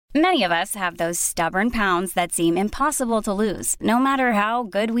Many of us have those stubborn pounds that seem impossible to lose, no matter how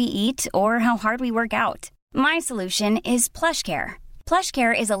good we eat or how hard we work out. My solution is PlushCare.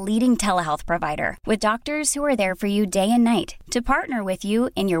 PlushCare is a leading telehealth provider with doctors who are there for you day and night to partner with you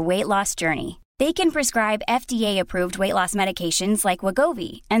in your weight loss journey. They can prescribe FDA-approved weight loss medications like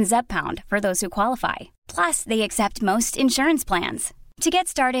Wegovy and Zepbound for those who qualify. Plus, they accept most insurance plans. To get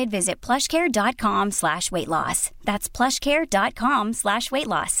started, visit plushcare.com/weightloss. That's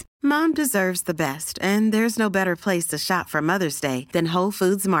plushcare.com/weightloss. Mom deserves the best, and there's no better place to shop for Mother's Day than Whole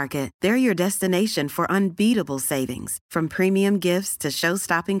Foods Market. They're your destination for unbeatable savings, from premium gifts to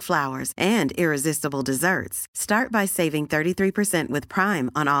show-stopping flowers and irresistible desserts. Start by saving 33% with Prime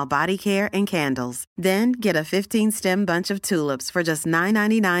on all body care and candles. Then get a 15-stem bunch of tulips for just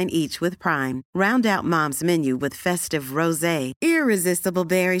 $9.99 each with Prime. Round out Mom's menu with festive rosé, irresistible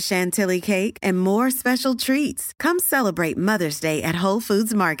berry chantilly cake, and more special treats. Come celebrate Mother's Day at Whole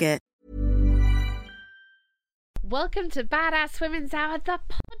Foods Market. Welcome to Badass Women's Hour, the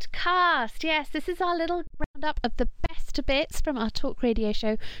podcast. Yes, this is our little roundup of the best bits from our talk radio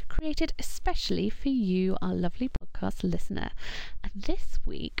show, created especially for you, our lovely podcast listener. And this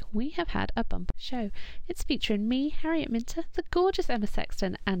week we have had a bumper show. It's featuring me, Harriet Minter, the gorgeous Emma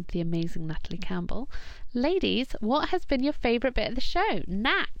Sexton, and the amazing Natalie Campbell. Ladies, what has been your favourite bit of the show?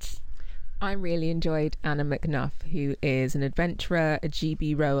 Nat? I really enjoyed Anna McNuff, who is an adventurer, a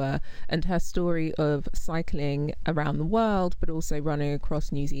GB rower, and her story of cycling around the world, but also running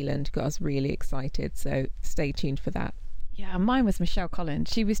across New Zealand got us really excited. So stay tuned for that. Yeah, mine was Michelle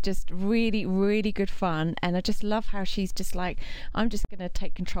Collins. She was just really, really good fun. And I just love how she's just like, I'm just going to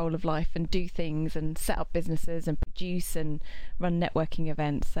take control of life and do things and set up businesses and produce and run networking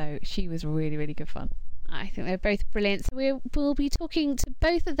events. So she was really, really good fun. I think they're both brilliant. So we will be talking to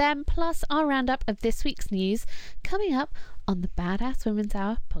both of them, plus our roundup of this week's news, coming up on the Badass Women's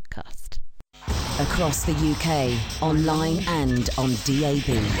Hour podcast. Across the UK, online and on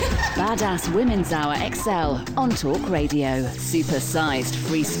DAB. Badass Women's Hour XL on Talk Radio. Super-sized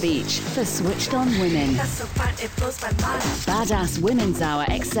free speech for switched-on women. Badass Women's Hour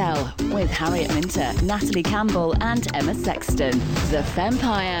XL with Harriet Minter, Natalie Campbell and Emma Sexton. The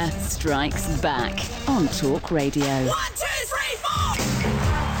Fempire strikes back on Talk Radio. 1, 2, 3, 4!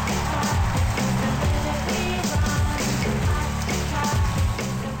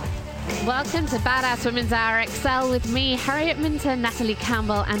 Welcome to Badass Women's Hour XL with me, Harriet Minter, Natalie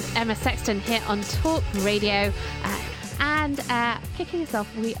Campbell and Emma Sexton here on Talk Radio. Kicking us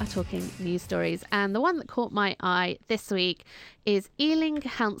off, we are talking news stories. And the one that caught my eye this week is Ealing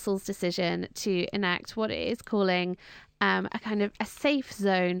Council's decision to enact what it is calling a kind of a safe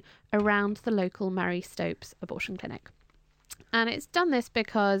zone around the local Mary Stopes abortion clinic. And it's done this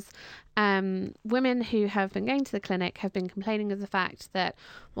because women who have been going to the clinic have been complaining of the fact that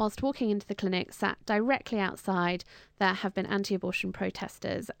whilst walking into the clinic, sat directly outside, there have been anti-abortion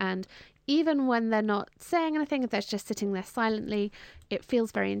protesters. And even when they're not saying anything, if they're just sitting there silently, it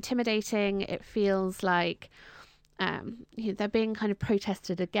feels very intimidating. It feels like they're being kind of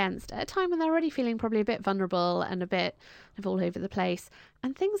protested against at a time when they're already feeling probably a bit vulnerable and a bit of all over the place.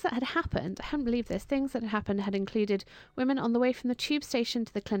 And things that had happened, I hadn't believed this, things that had happened had included women on the way from the tube station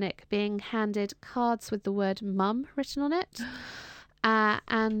to the clinic being handed cards with the word mum written on it,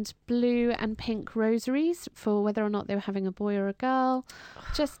 and blue and pink rosaries for whether or not they were having a boy or a girl.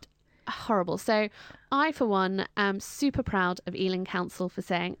 Just horrible. So I, for one, am super proud of Ealing Council for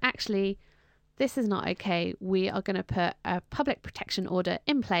saying, actually, this is not okay. We are going to put a public protection order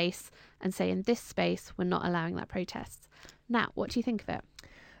in place and say in this space, we're not allowing that protest. Nat, what do you think of it?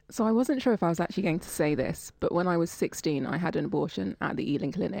 So I wasn't sure if I was actually going to say this, but when I was 16, I had an abortion at the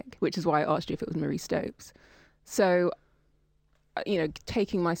Ealing Clinic, which is why I asked you if it was Marie Stopes. So,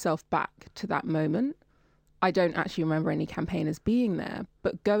 taking myself back to that moment, I don't actually remember any campaigners being there,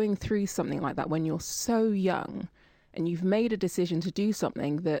 but going through something like that when you're so young and you've made a decision to do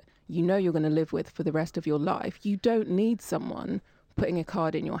something that you know you're going to live with for the rest of your life, you don't need someone putting a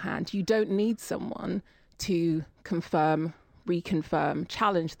card in your hand. You don't need someone to confirm, reconfirm,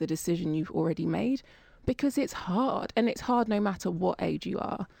 challenge the decision you've already made, because it's hard, and it's hard no matter what age you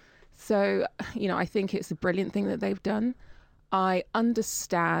are. So, I think it's a brilliant thing that they've done. I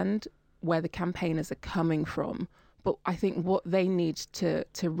understand where the campaigners are coming from, but I think what they need to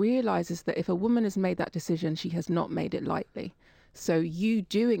realise is that if a woman has made that decision, she has not made it lightly. So you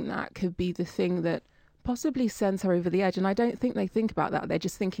doing that could be the thing that possibly sends her over the edge. And I don't think they think about that. They're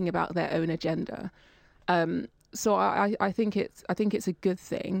just thinking about their own agenda. So I think it's a good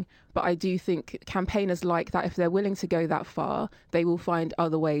thing. But I do think campaigners like that, if they're willing to go that far, they will find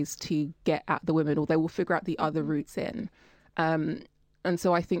other ways to get at the women, or they will figure out the other routes in. And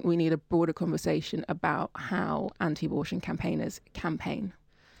so I think we need a broader conversation about how anti-abortion campaigners campaign.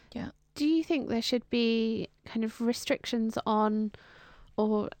 Do you think there should be kind of restrictions on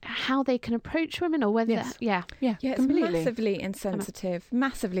or how they can approach women, or whether Yes. yeah It's completely. massively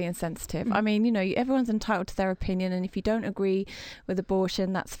insensitive. I mean, you know, everyone's entitled to their opinion, and if you don't agree with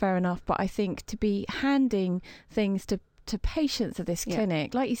abortion, that's fair enough. But I think to be handing things to patients of this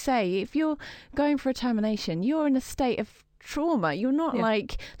clinic, like you say, if you're going for a termination, you're in a state of trauma. You're not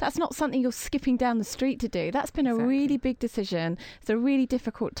like, that's not something you're skipping down the street to do. That's been a really big decision. It's a really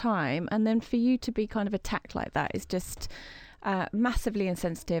difficult time, and then for you to be kind of attacked like that is just massively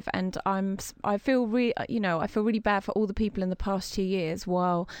insensitive. And I feel really bad for all the people in the past 2 years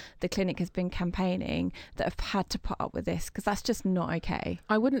while the clinic has been campaigning that have had to put up with this, because that's just not okay.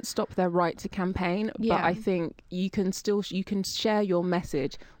 I wouldn't stop their right to campaign, but I think you can share your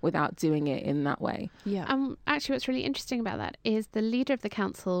message without doing it in that way. Actually, what's really interesting about that is the leader of the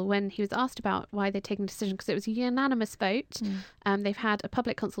council, when he was asked about why they'd taken a decision, because it was a unanimous vote. They've had a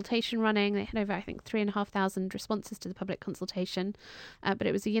public consultation running. They had over, I think, 3,500 responses to the public consultation. But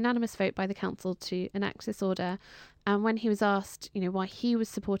it was a unanimous vote by the council to enact this order. And when he was asked, why he was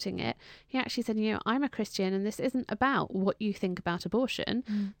supporting it, he actually said, I'm a Christian, and this isn't about what you think about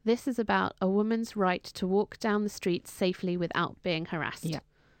abortion. This is about a woman's right to walk down the street safely without being harassed.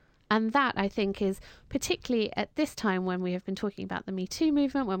 And that, I think, is particularly at this time when we have been talking about the Me Too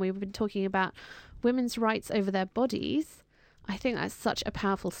movement, when we've been talking about women's rights over their bodies, I think that's such a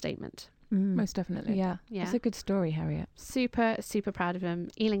powerful statement. Most definitely. Yeah. It's a good story, Harriet. Super, super proud of him.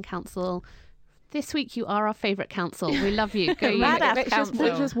 Ealing Council. This week you are our favourite council. We love you. Go you. It's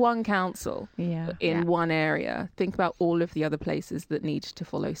just one council in one area. Think about all of the other places that need to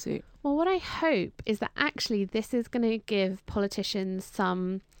follow suit. Well, what I hope is that actually this is going to give politicians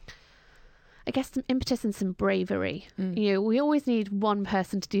some impetus and some bravery. We always need one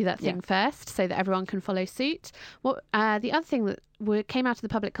person to do that thing first so that everyone can follow suit. The other thing that came out of the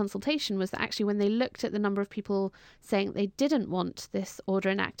public consultation was that actually when they looked at the number of people saying they didn't want this order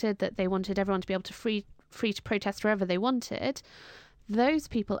enacted, that they wanted everyone to be able to free to protest wherever they wanted, those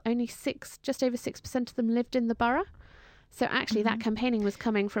people, only just over 6% of them lived in the borough. So actually that campaigning was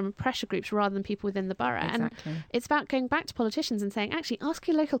coming from pressure groups rather than people within the borough. Exactly. And it's about going back to politicians and saying, actually, ask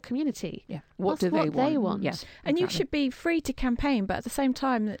your local community. What do they want? Yeah. And you should be free to campaign, but at the same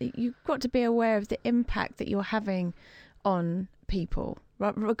time, you've got to be aware of the impact that you're having on people,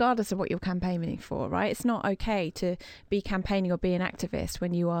 regardless of what you're campaigning for, right? It's not okay to be campaigning or be an activist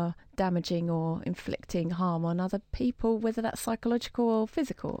when you are damaging or inflicting harm on other people, whether that's psychological or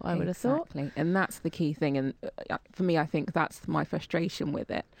physical, I would have thought. Exactly. And that's the key thing. And for me, I think that's my frustration with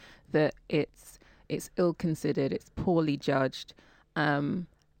it, that it's ill-considered, it's poorly judged, and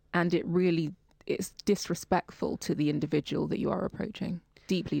it's disrespectful to the individual that you are approaching.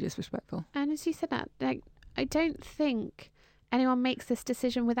 Deeply disrespectful. And as you said that, I don't think anyone makes this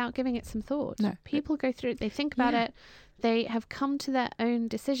decision without giving it some thought. No. People go through it, they think about it, they have come to their own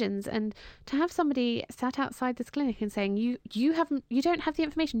decisions. And to have somebody sat outside this clinic and saying, you don't have the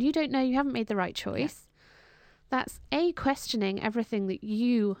information, you don't know, you haven't made the right choice. That's questioning everything that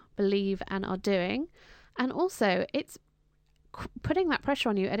you believe and are doing. And also it's putting that pressure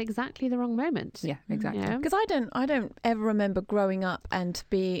on you at exactly the wrong moment. Yeah, exactly. Because I don't ever remember growing up and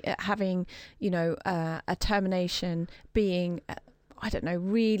having a termination being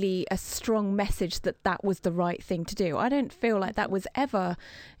really a strong message that was the right thing to do. I don't feel like that was ever,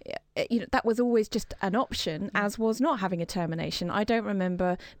 that was always just an option, as was not having a termination. I don't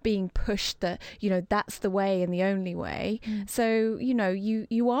remember being pushed that, that's the way and the only way. So,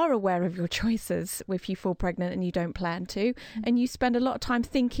 you are aware of your choices if you fall pregnant and you don't plan to, and you spend a lot of time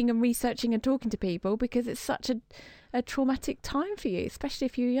thinking and researching and talking to people because it's such a traumatic time for you, especially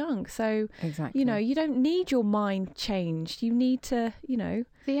if you're young. So, exactly. You don't need your mind changed. You need to, The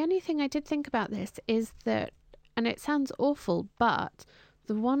only thing I did think about this is that, and it sounds awful, but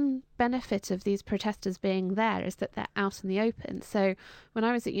the one benefit of these protesters being there is that they're out in the open. So when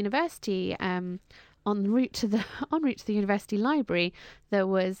I was at university, en route to the university library, there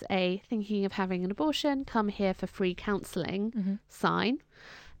was a thinking of having an abortion, come here for free counselling sign.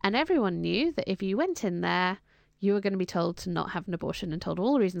 And everyone knew that if you went in there, you were going to be told to not have an abortion and told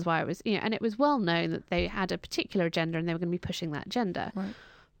all the reasons why it was, and it was well known that they had a particular agenda and they were going to be pushing that agenda. Right.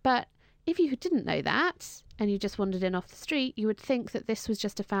 But if you didn't know that and you just wandered in off the street, you would think that this was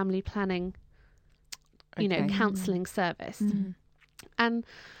just a family planning, counselling service. And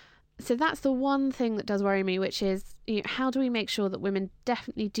so that's the one thing that does worry me, which is, how do we make sure that women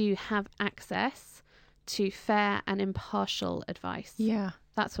definitely do have access to fair and impartial advice? Yeah.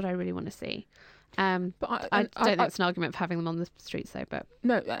 That's what I really want to see. But I don't think it's an argument for having them on the streets, though. But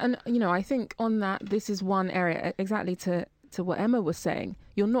no, and I think on that, this is one area exactly to what Emma was saying.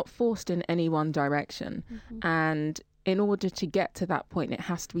 You're not forced in any one direction, and in order to get to that point, it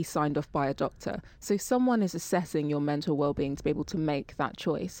has to be signed off by a doctor. So someone is assessing your mental well-being to be able to make that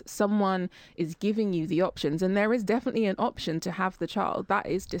choice. Someone is giving you the options, and there is definitely an option to have the child. That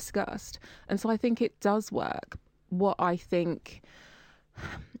is discussed. And so I think it does work. Where I think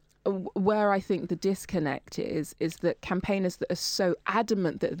the disconnect is that campaigners that are so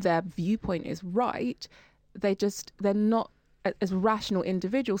adamant that their viewpoint is right, they're not as rational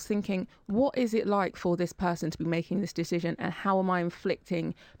individuals thinking, what is it like for this person to be making this decision, and how am I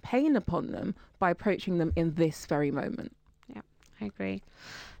inflicting pain upon them by approaching them in this very moment? Yeah, I agree.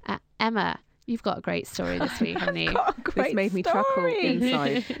 Emma, you've got a great story this week, haven't you? This made me chuckle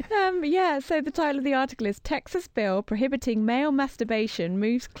inside. So the title of the article is Texas Bill Prohibiting Male Masturbation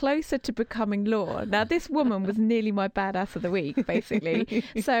Moves Closer to Becoming Law. Now, this woman was nearly my badass of the week, basically.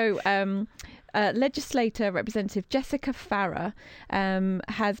 So legislator Representative Jessica Farrar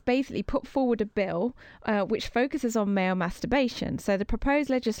has basically put forward a bill which focuses on male masturbation. So the proposed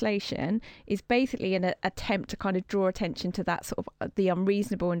legislation is basically an attempt to kind of draw attention to that sort of the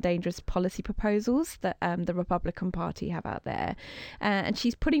unreasonable and dangerous policy proposals that the Republican Party have out there. And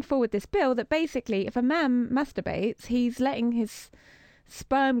she's putting forward this bill that basically if a man masturbates, he's letting his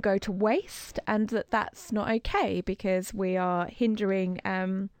sperm go to waste, and that's not okay because we are hindering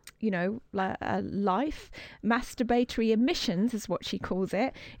life. Masturbatory emissions is what she calls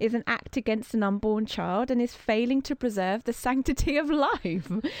it, is an act against an unborn child and is failing to preserve the sanctity of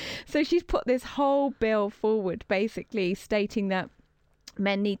life. So she's put this whole bill forward basically stating that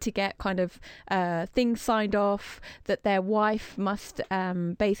men need to get kind of things signed off, that their wife must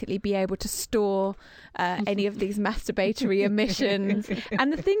basically be able to store any of these masturbatory emissions.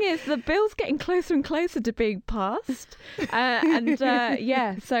 And the thing is, the bill's getting closer and closer to being passed. So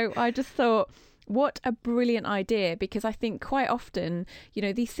I just thought, what a brilliant idea, because I think quite often,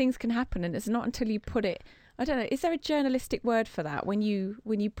 these things can happen, and it's not until you put it, I don't know, is there a journalistic word for that when you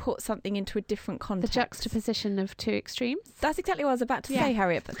put something into a different context? The juxtaposition of two extremes? That's exactly what I was about to say,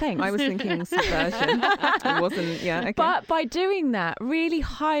 Harriet, but thanks. I was thinking subversion. It wasn't, okay. But by doing that really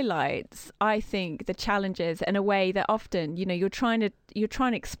highlights, I think, the challenges in a way that often, you're trying to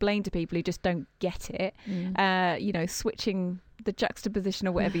explain to people who just don't get it, switching the juxtaposition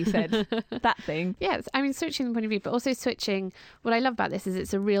or whatever you said, that thing. Yes, I mean, switching the point of view, but also switching, what I love about this is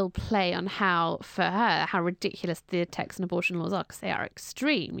it's a real play on how ridiculous the Texan abortion laws are, because they are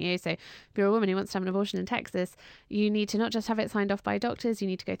extreme. So if you're a woman who wants to have an abortion in Texas, you need to not just have it signed off by doctors, you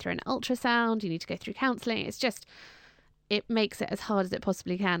need to go through an ultrasound, you need to go through counselling. It makes it as hard as it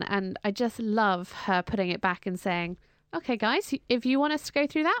possibly can. And I just love her putting it back and saying, okay, guys, if you want us to go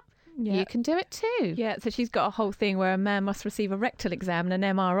through that, you can do it too. Yeah, so she's got a whole thing where a man must receive a rectal exam and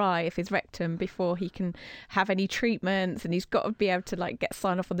an MRI of his rectum before he can have any treatments, and he's got to be able to get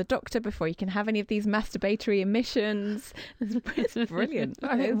sign off on the doctor before he can have any of these masturbatory emissions. It's brilliant.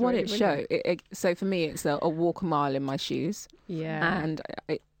 I think what it shows, so for me, it's a walk a mile in my shoes. Yeah. And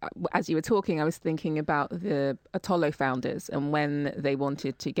as you were talking, I was thinking about the Atollo founders, and when they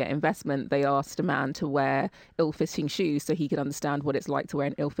wanted to get investment, they asked a man to wear ill-fitting shoes so he could understand what it's like to wear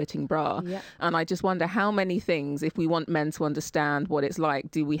an ill-fitting bra. Yep. And I just wonder how many things, if we want men to understand what it's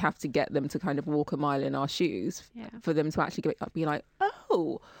like, do we have to get them to kind of walk a mile in our shoes for them to actually be like,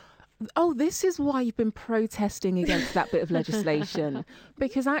 oh, this is why you've been protesting against that bit of legislation,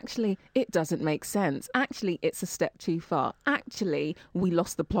 because actually it doesn't make sense. Actually, it's a step too far. Actually, we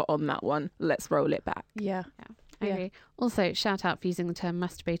lost the plot on that one. Let's roll it back. Yeah. I agree. Also, shout out for using the term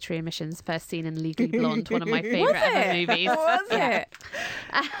masturbatory emissions, first seen in Legally Blonde, one of my favourite ever movies. Was it?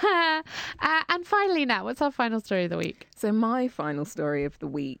 And finally now, what's our final story of the week? So my final story of the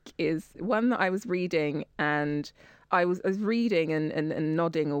week is one that I was reading, and I was reading and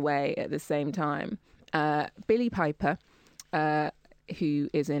nodding away at the same time. Billie Piper, who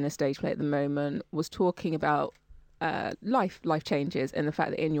is in a stage play at the moment, was talking about life changes, and the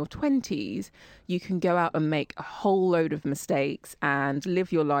fact that in your 20s you can go out and make a whole load of mistakes and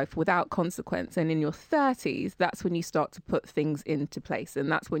live your life without consequence, and in your 30s that's when you start to put things into place,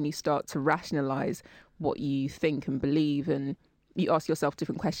 and that's when you start to rationalize what you think and believe, and you ask yourself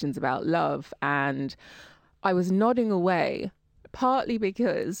different questions about love. And I was nodding away partly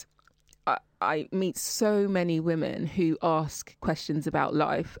because I meet so many women who ask questions about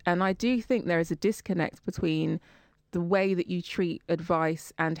life, and I do think there is a disconnect between the way that you treat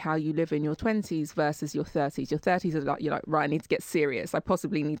advice and how you live in your 20s versus your 30s. Your 30s are like, you're like, right, I need to get serious. I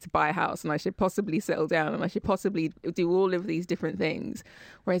possibly need to buy a house, and I should possibly settle down, and I should possibly do all of these different things.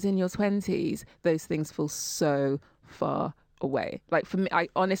 Whereas in your 20s, those things feel so far away. Like for me, I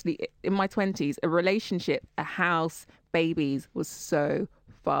honestly, in my 20s, a relationship, a house, babies was so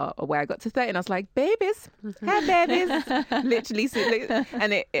far away. I got to 30 and I was like, babies, hey babies, literally.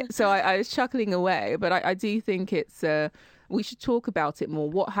 So I was chuckling away, but I do think it's, we should talk about it more.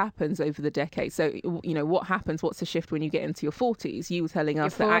 What happens over the decades? So, you know, what happens? What's the shift when you get into your 40s? You were telling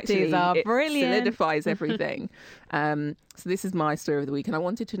us that actually it solidifies everything. So this is my story of the week, and I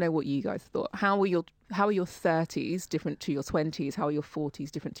wanted to know what you guys thought. How are your 30s different to your 20s? How are your 40s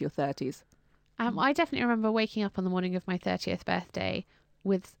different to your 30s? I definitely remember waking up on the morning of my 30th birthday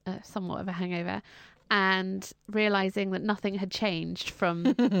with somewhat of a hangover and realising that nothing had changed from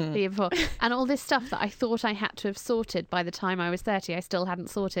the year before. And all this stuff that I thought I had to have sorted by the time I was 30, I still hadn't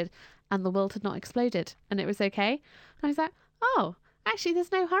sorted, and the world had not exploded and it was okay. And I was like, oh, actually,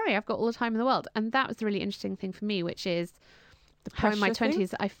 there's no hurry. I've got all the time in the world. And that was the really interesting thing for me, which is how in my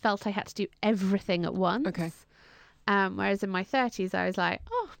 20s, I felt I had to do everything at once. Okay. Whereas in my 30s, I was like,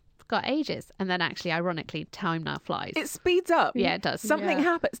 oh, got ages. And then actually, ironically, time now flies. It speeds up. Yeah, it does. Something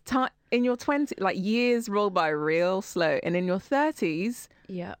happens. In your 20s, like years roll by real slow. And in your 30s,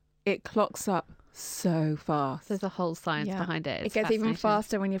 it clocks up so fast. There's a whole science behind it. It gets even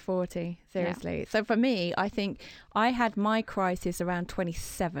faster when you're 40, seriously. Yeah. So for me, I think I had my crisis around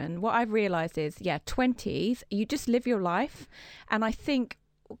 27. What I've realised is, 20s, you just live your life. And I think,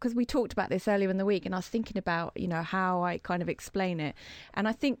 because we talked about this earlier in the week, and I was thinking about, you know, how I kind of explain it. And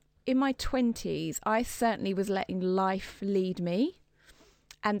I think in my 20s, I certainly was letting life lead me.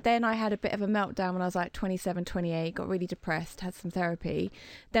 And then I had a bit of a meltdown when I was like 27, 28, got really depressed, had some therapy.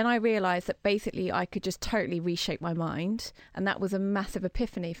 Then I realised that basically I could just totally reshape my mind. And that was a massive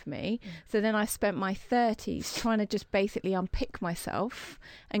epiphany for me. So then I spent my 30s trying to just basically unpick myself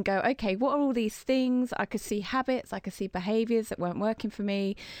and go, okay, what are all these things? I could see habits, I could see behaviours that weren't working for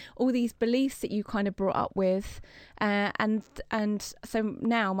me, all these beliefs that you kind of brought up with. And so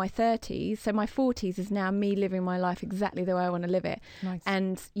now my 30s, so my 40s is now me living my life exactly the way I want to live it. Nice.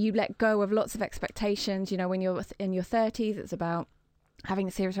 And you let go of lots of expectations. You know, when you're in your 30s, it's about having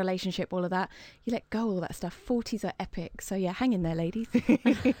a serious relationship, all of that. You let go of all that stuff. 40s are epic. So yeah, hang in there, ladies.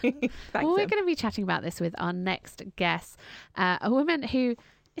 Well, we're going to be chatting about this with our next guest, a woman who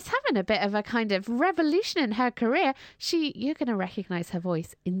is having a bit of a kind of revolution in her career. You're going to recognise her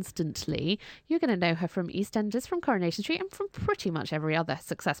voice instantly. You're going to know her from EastEnders, from Coronation Street, and from pretty much every other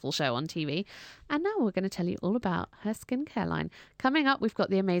successful show on TV. And now we're going to tell you all about her skincare line. Coming up, we've got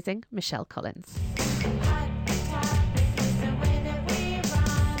the amazing Michelle Collins.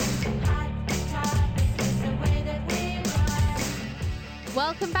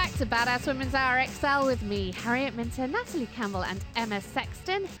 Welcome back to Badass Women's Hour XL with me, Harriet Minter, Natalie Campbell and Emma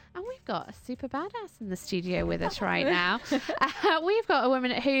Sexton. And we've got a super badass in the studio with us right now. We've got a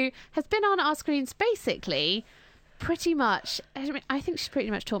woman who has been on our screens basically pretty much, I think she's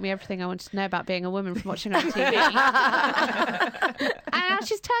pretty much taught me everything I wanted to know about being a woman from watching her on TV. And now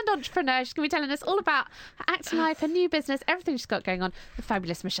she's turned entrepreneur. She's going to be telling us all about her acting life, her new business, everything she's got going on. The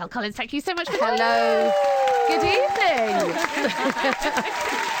fabulous Michelle Collins. Thank you so much for Hello. Good evening.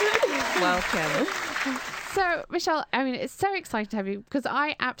 Welcome. So, Michelle, I mean, it's so exciting to have you because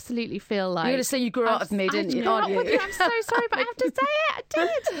I absolutely feel like... You're going to say you grew out of me, didn't you? I'm so sorry, but I have to say it.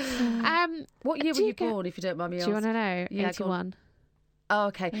 I did. What year were you born, if you don't mind me asking? Do you want to know? Yeah, 81. Oh,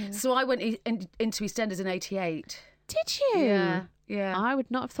 okay. Yeah. So I went into EastEnders in 88. Did you? Yeah. I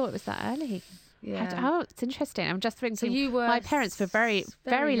would not have thought it was that early. Yeah. Oh, it's interesting. I'm just thinking. So you were my parents were very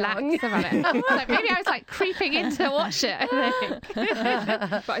lax about it. Like maybe I was like creeping in to watch it. I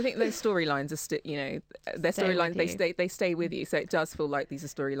think. But I think those storylines are still, you know, their storylines. They stay with you. So it does feel like these are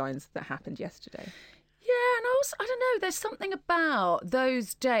storylines that happened yesterday. Yeah, and also I don't know. There's something about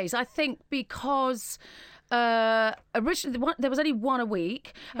those days. I think because. Originally there was only one a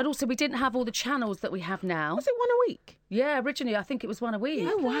week, and also we didn't have all the channels that we have now. Was it one a week? Yeah, originally I think it was one a week.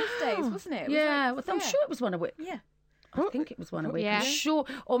 Yeah, Thursdays, wasn't it? I'm sure it was one a week. Yeah. I think it was one a week. Yeah. I'm sure,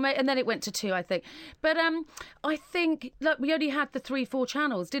 and then it went to 2, I think. But I think look, we only had the 3-4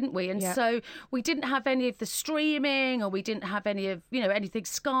 channels, didn't we? And so we didn't have any of the streaming, or we didn't have any of anything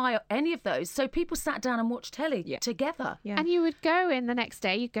Sky or any of those. So people sat down and watched telly together. Yeah. And you would go in the next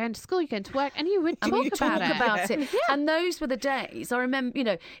day. You'd go into school. You'd go into work, and you would talk about it. Yeah. And those were the days. I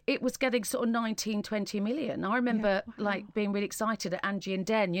remember, it was getting sort of 19, 20 million. I remember like being really excited at Angie and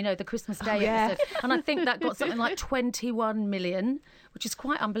Den, the Christmas Day episode, and I think that got something like 21 million, which is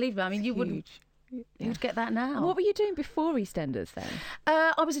quite unbelievable. I mean, you wouldn't. who'd get that now? And what were you doing before EastEnders then?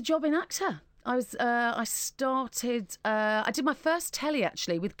 I was a jobbing actor. I did my first telly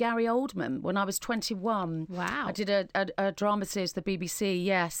actually with Gary Oldman when I was 21. Wow. I did a drama series, the BBC,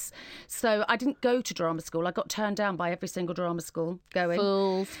 yes. So I didn't go to drama school. I got turned down by every single drama school going.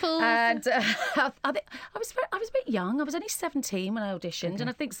 Fools. And I was a bit young. I was only 17 when I auditioned,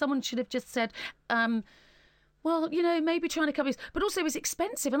 and I think someone should have just said, well, maybe trying to cover this. But also it was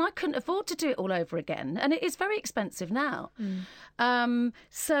expensive and I couldn't afford to do it all over again. And it is very expensive now.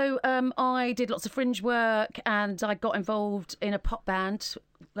 So I did lots of fringe work and I got involved in a pop band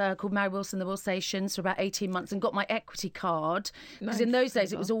called Mary Wilson, the Wilsations for about 18 months and got my equity card. Because in those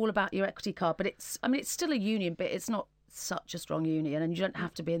days it was all about your equity card. But it's still a union, but it's not such a strong union and you don't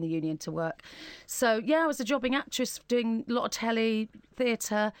have to be in the union to work. So I was a jobbing actress doing a lot of telly,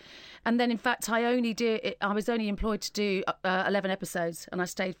 theatre, and then in fact I was only employed to do 11 episodes and I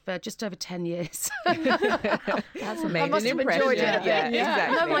stayed for just over 10 years. That's amazing. I must have enjoyed it. Yeah,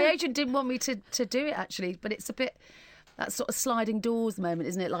 exactly. No, my agent didn't want me to do it actually, but it's a bit that sort of sliding doors moment,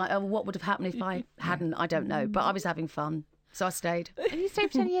 isn't it? Like, what would have happened if I hadn't? I don't know, but I was having fun, so I stayed. And you stayed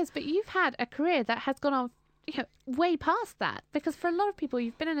for 10 years, but you've had a career that has gone on way past that, because for a lot of people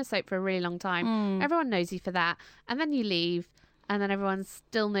you've been in a soap for a really long time. Everyone knows you for that, and then you leave and then everyone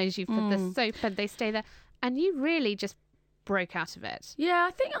still knows you for the soap and they stay there, and you really just broke out of it. Yeah,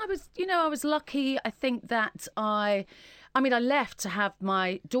 I think I was lucky. I think that I left to have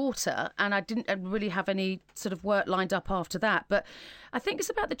my daughter and I didn't really have any sort of work lined up after that. But I think it's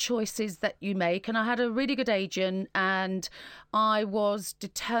about the choices that you make. And I had a really good agent and I was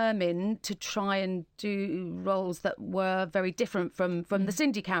determined to try and do roles that were very different from the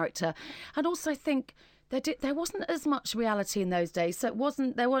Cindy character. And also I think there wasn't as much reality in those days. So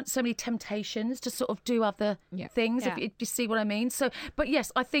there weren't so many temptations to sort of do other things, if you see what I mean. So, but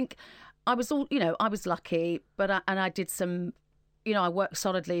yes, I think I was I was lucky, but I did some, I worked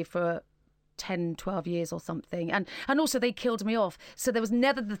solidly for 10, 12 years or something. And also they killed me off. So there was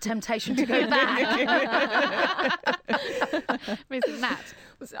never the temptation to go back. Isn't that?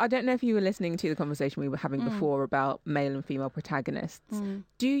 I don't know if you were listening to the conversation we were having before about male and female protagonists.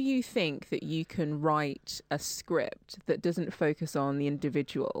 Do you think that you can write a script that doesn't focus on the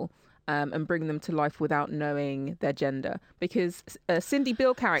individual and bring them to life without knowing their gender? Because Cindy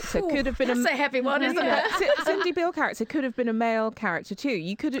Bill character could have been that's a heavy one, isn't it? Cindy Bill character could have been a male character too.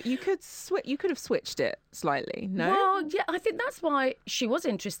 You could have switched it slightly. No. Well, yeah, I think that's why she was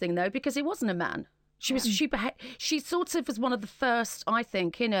interesting though, because it wasn't a man. She sort of was one of the first, I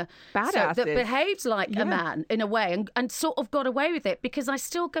think, in a badasses that behaved like a man in a way and sort of got away with it. Because I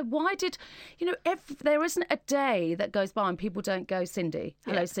still go, why did, there isn't a day that goes by and people don't go, Cindy,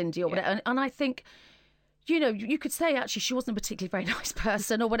 hello, Cindy, or whatever. And I think, you could say actually she wasn't a particularly very nice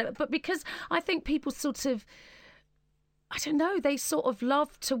person or whatever, but because I think people sort of, I don't know, they sort of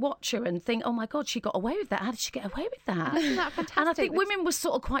love to watch her and think, oh my God, she got away with that. How did she get away with that? Isn't that fantastic? And I think women were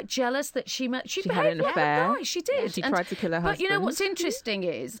sort of quite jealous that she had an affair. Right, she did. She tried to kill her husband. But what's interesting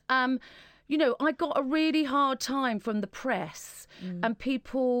is, I got a really hard time from the press and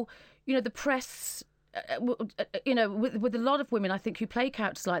people, the press. With a lot of women, I think, who play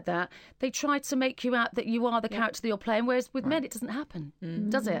characters like that, they try to make you out that you are the character that you're playing, whereas with men, it doesn't happen,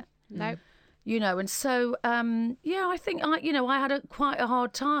 does it? No. And so, I think I had quite a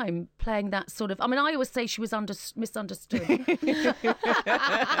hard time playing that sort of. I always say she was misunderstood.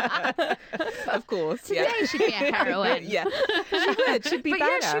 Of course, Today she'd be a heroine. Yeah, she would. She'd be but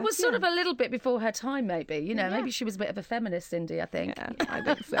badass. Yeah, she was sort of a little bit before her time, maybe. Maybe she was a bit of a feminist, Cindy. I think. Yeah, I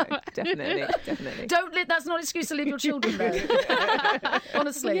think so. Definitely. That's not an excuse to leave your children though.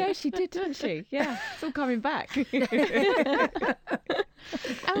 Honestly. Yeah, she did, didn't she? Yeah, it's all coming back.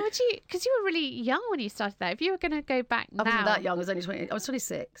 And would you, because you were really young when you started that, if you were going to go back now. I wasn't that young, I was only 20. I was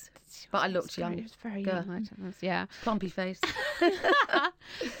 26, but I looked young. It was very young. Yeah. Plumpy face.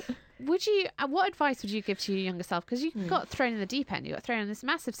 Would you, what advice would you give to your younger self? Because you got thrown in the deep end. You got thrown in this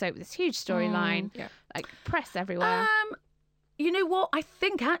massive soap with this huge storyline, like press everywhere. You know what? I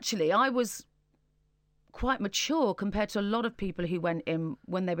think actually I was quite mature compared to a lot of people who went in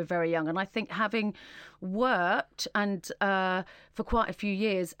when they were very young, and I think having worked and for quite a few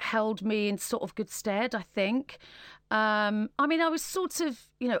years held me in sort of good stead. I think I was sort of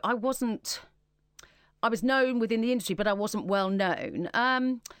I was known within the industry, but I wasn't well known. I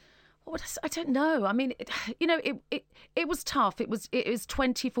don't know. It was tough. It was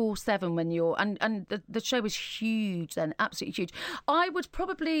 24/7 when you're and the show was huge then, absolutely huge. I would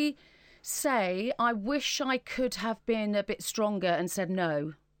probably say I wish I could have been a bit stronger and said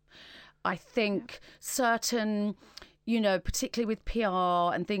no. I think certain, you know, particularly with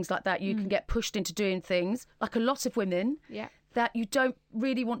PR and things like that, you can get pushed into doing things, like a lot of women, that you don't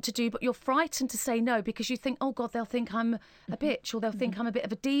really want to do, but you're frightened to say no because you think, oh God, they'll think I'm a bitch, or they'll think I'm a bit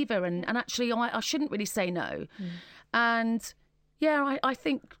of a diva, and actually I shouldn't really say no. And yeah, I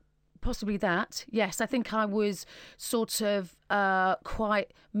think possibly that. Yes, I think I was sort of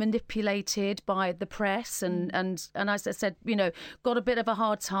quite manipulated by the press, and as I said, you know, got a bit of a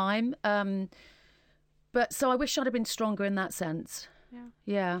hard time. But so I wish I'd have been stronger in that sense.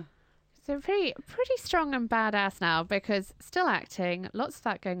 Yeah. So pretty strong and badass now, because still acting, lots of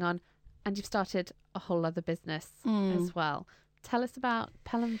that going on, and you've started a whole other business as well. Tell us about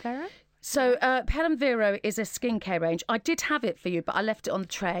Pelham Vero. So Pelham Vero is a skincare range. I did have it for you, but I left it on the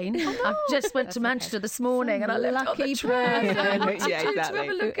train. I just went to Manchester this morning, and I left it on the train. Yeah, exactly. To have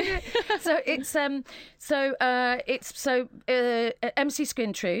a look at it. So MC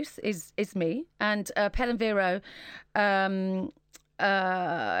Skin Truth is me, and Pelham Vero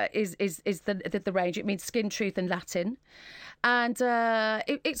is the range. It means Skin Truth in Latin. And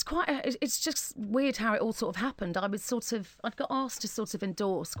it's just weird how it all sort of happened. I'd got asked to sort of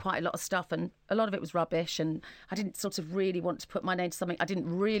endorse quite a lot of stuff, and a lot of it was rubbish, and I didn't sort of really want to put my name to something I didn't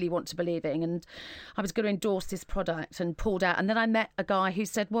really want to believe in, and I was going to endorse this product and pulled out. And then I met a guy who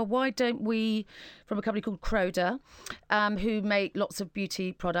said, well, why don't we, from a company called Croda, who make lots of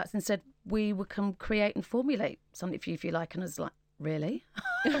beauty products, and said, we would come create and formulate something for you if you like. And I was like, really?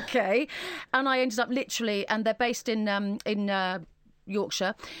 Okay. And I ended up literally, and they're based in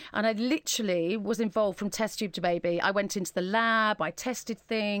Yorkshire, and I literally was involved from test tube to baby. I went into the lab, I tested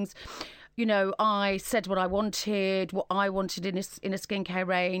things, you know, I said what I wanted in a skincare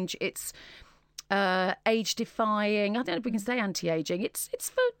range. It's age defying. I don't know if we can say anti-aging. It's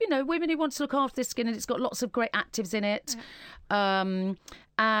for, you know, women who want to look after their skin, and it's got lots of great actives in it. And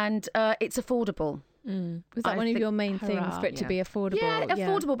it's affordable. Was that one of your main things, for it to be affordable? Yeah,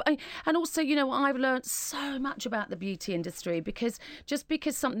 affordable. But and also, you know, I've learned so much about the beauty industry, because just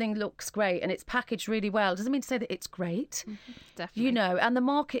because something looks great and it's packaged really well doesn't mean to say that it's great. Definitely. You know, and the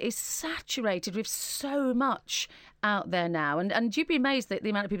market is saturated with so much out there now. And you'd be amazed at the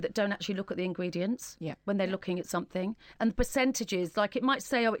amount of people that don't actually look at the ingredients when they're looking at something. And the percentages, like it might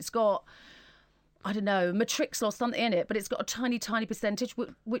say, oh, it's got, I don't know, Matrixyl or something in it, but it's got a tiny, tiny percentage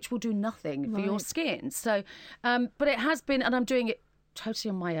which will do nothing for your skin. So, but it has been, and I'm doing it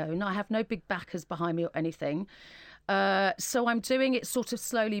totally on my own. I have no big backers behind me or anything. So I'm doing it sort of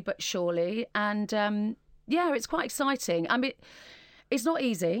slowly but surely. And it's quite exciting. I mean, it's not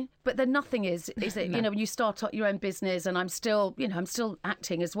easy, but then nothing is it? No. You know, when you start your own business, and I'm still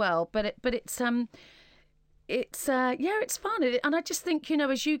acting as well. But it's fun. And I just think, you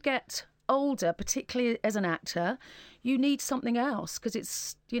know, as you get older, particularly as an actor, you need something else, because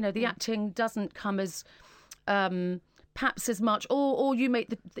it's, you know, the acting doesn't come as perhaps as much, or you make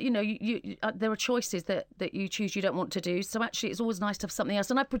the, you know, you there are choices that you choose you don't want to do. So actually it's always nice to have something else.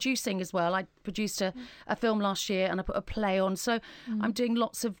 And I'm producing as well. I produced a film last year, and I put a play on, so I'm doing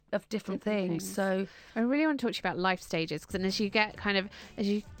lots of different things. So I really want to talk to you about life stages, because as you get as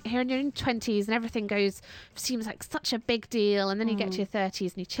you here in your 20s and everything seems like such a big deal, and then you get to your 30s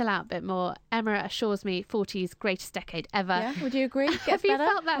and you chill out a bit more. Emma assures me 40s greatest decade ever. Yeah, would you agree? Have you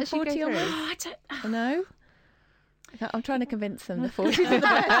felt that as you go through? I don't. No. I'm trying to convince them the 40s are the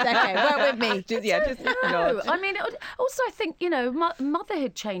best decade. Work with me. No. I mean, also I think, you know,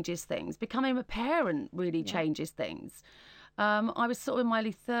 motherhood changes things. Becoming a parent really changes things. I was sort of in my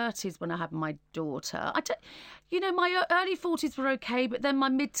early 30s when I had my daughter. My early 40s were okay, but then my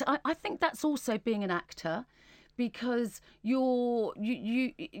I think that's also being an actor, because your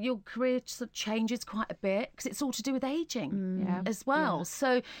career sort of changes quite a bit, because it's all to do with aging as well. Yeah.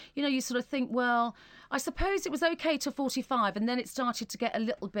 So, you know, you sort of think, well, I suppose it was okay till 45, and then it started to get a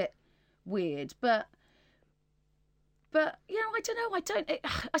little bit weird. But you know, I don't know.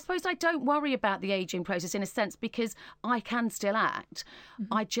 I suppose I don't worry about the aging process in a sense, because I can still act.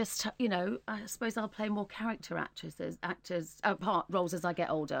 I just, you know, I suppose I'll play more character part roles as I get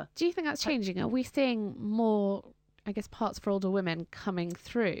older. Do you think that's changing? Are we seeing more, I guess, parts for older women coming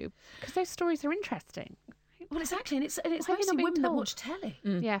through? Because those stories are interesting. Well, exactly, and it's mostly women that watch telly,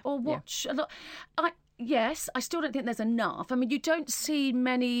 or watch a lot. Yes, I still don't think there's enough. I mean, you don't see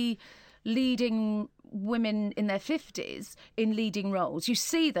many leading women in their 50s in leading roles. You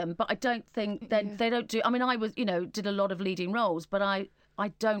see them, but I don't think they don't do. I mean, I was, you know, did a lot of leading roles, but I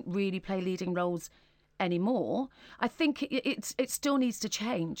don't really play leading roles anymore. I think it still needs to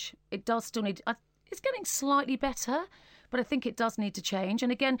change. It does still need. It's getting slightly better, but I think it does need to change.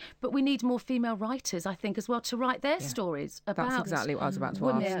 And again, but we need more female writers, I think, as well, to write their stories about. That's exactly what I was about to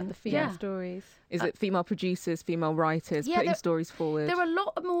women. ask. Yeah, the female stories. Is it female producers, female writers putting stories forward? There are a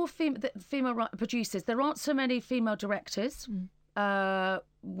lot more female producers. There aren't so many female directors.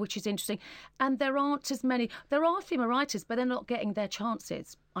 Which is interesting. And there aren't as many. There are female writers, but they're not getting their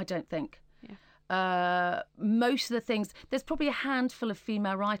chances, I don't think. Yeah. Most of the things, there's probably a handful of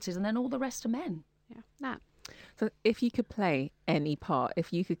female writers, and then all the rest are men. Yeah. Nah. So if you could play any part,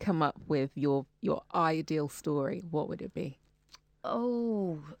 if you could come up with your ideal story, what would it be?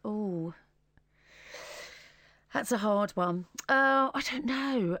 Oh. That's a hard one. I don't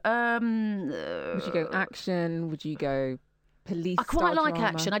know. Would you go action? Would you go police? I quite like drama?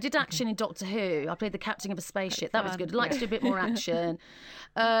 action. I did action in Doctor Who. I played the captain of a spaceship. That was good. I'd like to do a bit more action.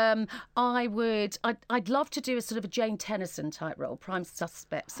 I'd love to do a sort of a Jane Tennyson type role, prime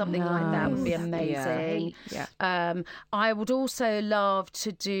suspect, something like that would be amazing. Yeah. I would also love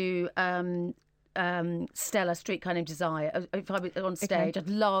to do Stella, Streetcar Named Desire. If I was on stage, I'd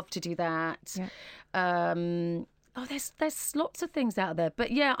love to do that. Yeah. There's lots of things out there,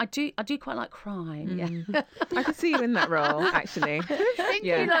 but yeah, I do quite like crime. Yeah, I could see you in that role, actually.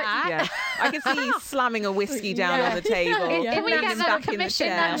 Yeah. I could see you slamming a whiskey down on the table. Can we get that commission?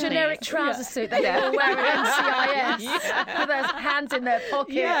 In that generic trouser suit that they all wear at NCIS with their hands in their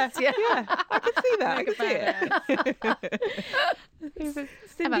pockets. Yeah, I could see that. I could see it.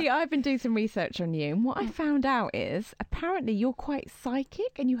 Cindy, I've been doing some research on you, and what I found out is apparently you're quite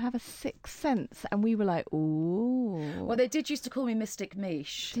psychic and you have a sixth sense. And we were like, ooh. Well, they did used to call me Mystic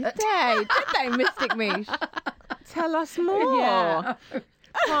Mish. Did they, Mystic Mish? Tell us more. Yeah.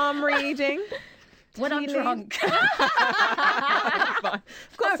 Palm reading. When I'm drunk. I've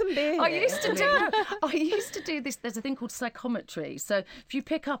got some beer. I used to do this. There's a thing called psychometry. So if you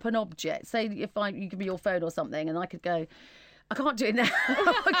pick up an object, say you give me your phone or something, and I could go, I can't do it now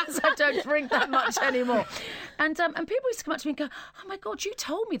because I don't drink that much anymore. And people used to come up to me and go, oh my God, you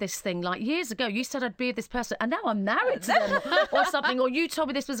told me this thing like years ago. You said I'd be with this person and now I'm married to them or something. Or you told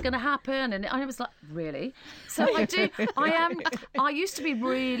me this was going to happen. And I was like, really? So I used to be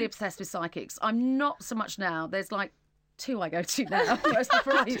really obsessed with psychics. I'm not so much now. There's like 2 I go to now. Whereas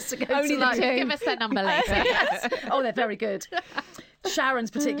before I used to go Only to like... the 2. Give us that number later. Yes. Oh, they're very good.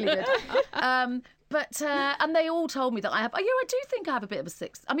 Sharon's particularly good. But and they all told me that I do think I have a bit of a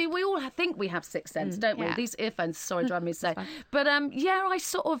sixth. I mean, we all think we have sixth sense, don't we? Yeah. These earphones, sorry, drive me insane. But I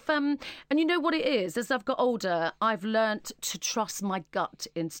sort of and you know what it is? As I've got older, I've learnt to trust my gut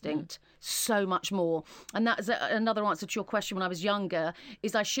instinct so much more. And that is another answer to your question. When I was younger,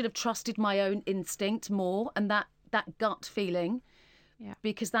 is I should have trusted my own instinct more, and that gut feeling,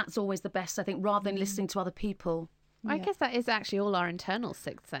 because that's always the best, I think, rather than listening to other people. I guess that is actually all our internal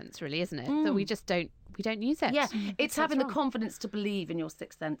sixth sense, really, isn't it? That we just don't use it. Yeah, it's having the confidence to believe in your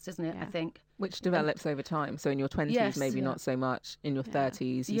sixth sense, isn't it? Yeah. I think. Which develops over time. So in your 20s, maybe not so much. In your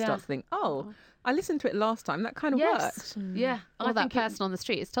 30s, you start to think, I listened to it last time. That kind of worked. Yeah. Or that person on the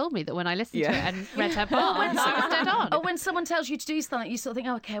street has told me that when I listened to it and read her part, I was dead on. Or when someone tells you to do something, you sort of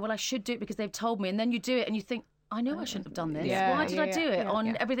think, okay, well, I should do it because they've told me. And then you do it and you think, I know I shouldn't have done this. Yeah. Why did I do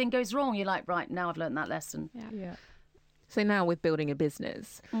it? Everything goes wrong. You're like, right, now I've learned that lesson. Yeah. So now with building a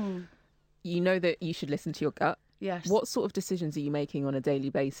business, you know that you should listen to your gut. Yes. What sort of decisions are you making on a daily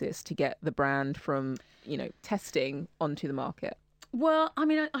basis to get the brand from, testing onto the market? Well, I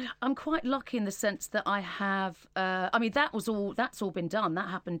mean, I'm quite lucky in the sense that I have. That's all been done. That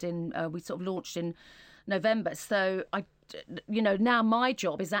happened we sort of launched in November. So now my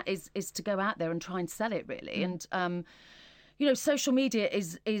job is to go out there and try and sell it really. And social media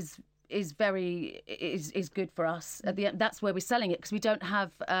is good for us. At the end, that's where we're selling it because we don't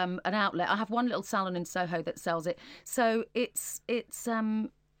have an outlet. I have one little salon in Soho that sells it. So it's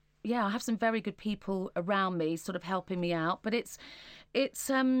I have some very good people around me sort of helping me out, but it's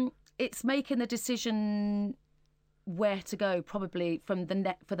making the decision where to go probably from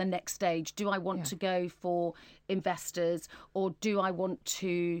for the next stage. Do I want to go for investors or do I want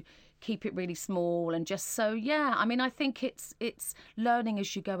to keep it really small and just I think it's learning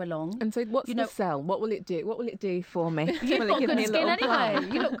as you go along. And so what's the sell? What will it do? What will it do for me? You've got good skin anyway.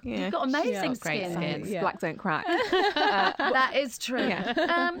 You've got amazing great skin. skin. Black don't crack. That is true.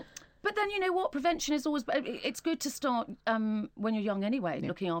 Yeah. But then you know what? Prevention is always. It's good to start when you're young anyway.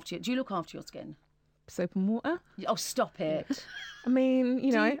 Looking after you. Do you look after your skin? Soap and water. Oh, stop it. I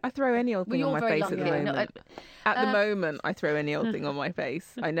mean, I throw any old thing on my face at the moment. At the moment, I throw any old thing on my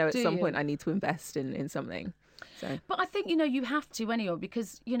face. I know at some point I need to invest in something. So. But I think, you have to anyway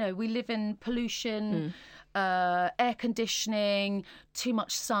because, we live in pollution. air conditioning, too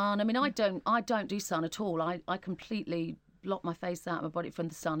much sun. I mean, I don't do sun at all. I completely block my face out of my body from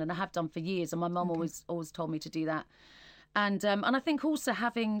the sun, and I have done for years. And my mum always told me to do that. And I think also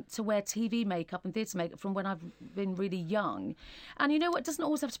having to wear TV makeup and theatre makeup from when I've been really young. And you know what? It doesn't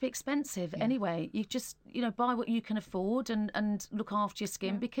always have to be expensive anyway. You just, buy what you can afford and look after your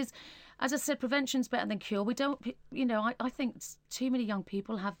skin because, as I said, prevention's better than cure. We don't, I think too many young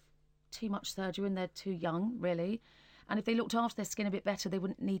people have too much surgery when they're too young, really. And if they looked after their skin a bit better, they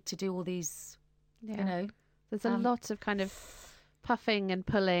wouldn't need to do all these, There's a lot of kind of puffing and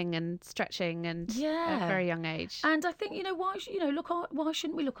pulling and stretching and at a very young age. And I think why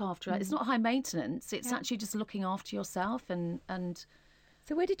shouldn't we look after it? It's not high maintenance. It's actually just looking after yourself and.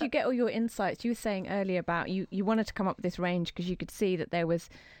 So where did you get all your insights? You were saying earlier about you wanted to come up with this range because you could see that there was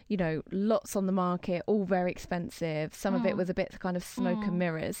lots on the market, all very expensive. Some of it was a bit kind of smoke and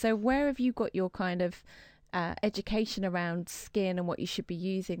mirrors. So where have you got your kind of education around skin and what you should be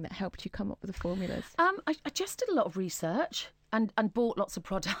using that helped you come up with the formulas? I just did a lot of research. And bought lots of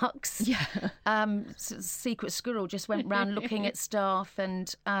products. Yeah. Secret squirrel just went round looking at stuff,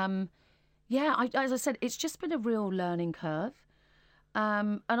 and as I said, it's just been a real learning curve.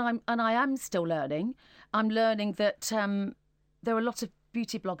 And I am still learning. I'm learning that there are a lot of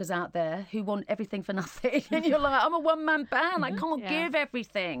beauty bloggers out there who want everything for nothing, and you're like, I'm a one-man band. I can't give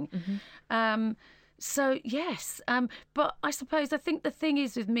everything. So yes, but I think the thing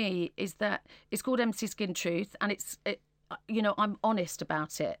is with me is that it's called MC Skin Truth, and I'm honest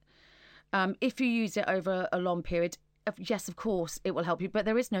about it. If you use it over a long period, yes, of course, it will help you. But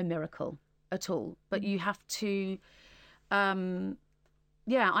there is no miracle at all. But you have to, I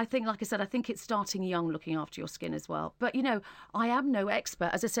think, like I said, I think it's starting young, looking after your skin as well. But, I am no expert.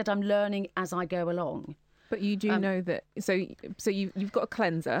 As I said, I'm learning as I go along. But you do know that, so you've got a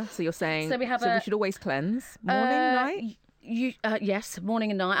cleanser. So you're saying, so we should always cleanse morning, night? Yes,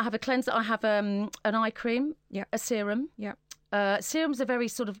 morning and night. I have a cleanser. I have an eye cream, a serum. Yeah. Serums are very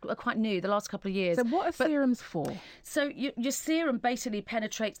sort of quite new the last couple of years. So what are serums for? So your serum basically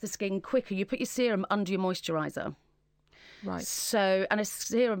penetrates the skin quicker. You put your serum under your moisturiser. Right. So, and a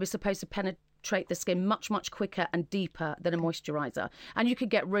serum is supposed to penetrate the skin much, much quicker and deeper than a moisturiser. And you could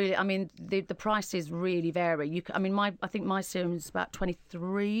get really, the prices really vary. I think my serum is about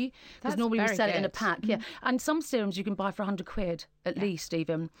 23 because normally we sell it in a pack. Yeah. And some serums you can buy for 100 quid at least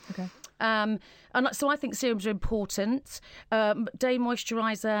even. Okay. And so I think serums are important. Day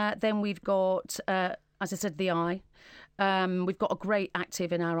moisturiser, then we've got, as I said, the eye. We've got a great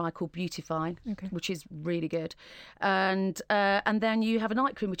active in our eye called Beautify, which is really good. And then you have a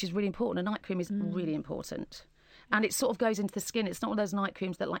night cream, which is really important. A night cream is really important. And it sort of goes into the skin. It's not one of those night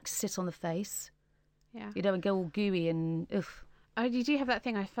creams that sit on the face. Yeah. And go all gooey and ugh. Oh, you do have that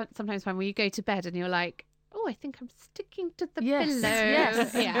thing I sometimes find where you go to bed and you're like, oh, I think I'm sticking to the pillow.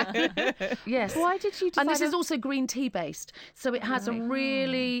 Yes. Yeah. Yes. Why did you decide? And this is also green tea based. So it has a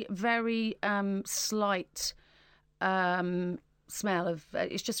really very slight smell of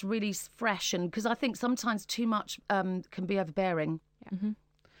it's just really fresh, and because I think sometimes too much can be overbearing. Yeah. Mm-hmm.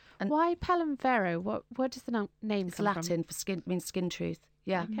 And why Pelham Vero? What does the name come Latin from? For skin, means skin truth.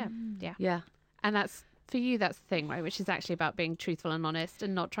 Yeah. Okay. Yeah. And that's for you. That's the thing, right? Which is actually about being truthful and honest,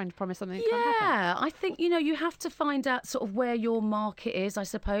 and not trying to promise something that can't happen. Yeah, I think you have to find out sort of where your market is, I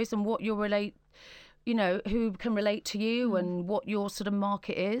suppose, and what who can relate to you, and what your sort of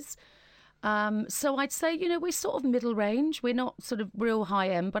market is. So I'd say, we're sort of middle range. We're not sort of real high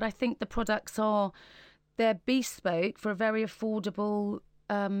end, but I think the products they're bespoke for a very affordable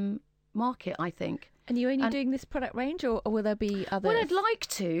market, I think. And you're only doing this product range, or will there be others? Well, I'd like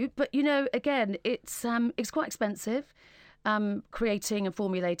to, but again, it's quite expensive, creating and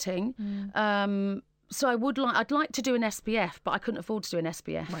formulating. So I'd like to do an SPF, but I couldn't afford to do an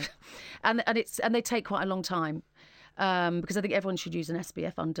SPF, right. and they take quite a long time, because I think everyone should use an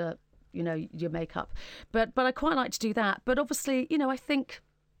SPF under your makeup, but I quite like to do that. But obviously, I think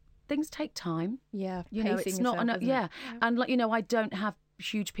things take time. Yeah, it's not enough. Yeah, and I don't have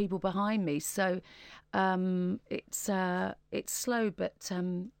huge people behind me, so it's slow, but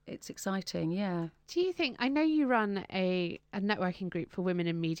it's exciting. Yeah. Do you think? I know you run a networking group for women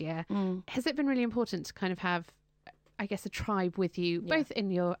in media. Has it been really important to kind of have, I guess, a tribe with you, both in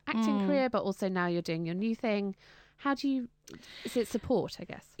your acting career, but also now you're doing your new thing? How do you? Is it support, I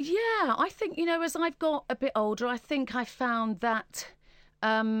guess? Yeah, I think as I've got a bit older, I think I found that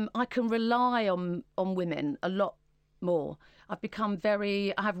I can rely on women a lot more.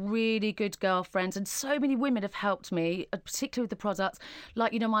 I have really good girlfriends, and so many women have helped me, particularly with the products.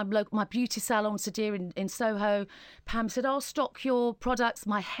 Like, my beauty salon, Sadir in Soho, Pam said, I'll stock your products.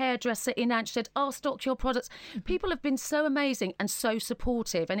 My hairdresser in Anch said, I'll stock your products. People have been so amazing and so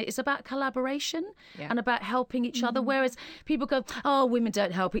supportive, and it is about collaboration and about helping each other, whereas people go, oh, women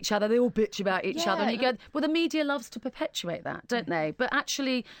don't help each other, they all bitch about each other, and you go, well, the media loves to perpetuate that, don't they? But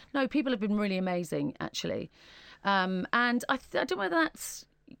actually, no, people have been really amazing, actually. And I don't know whether that's...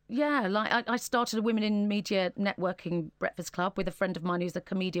 Yeah, like I started a Women in Media Networking Breakfast Club with a friend of mine who's a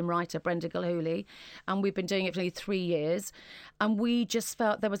comedian writer, Brenda Gilhooly, and we've been doing it for nearly 3 years. And we just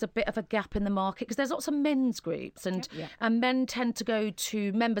felt there was a bit of a gap in the market because there's lots of men's groups, and men tend to go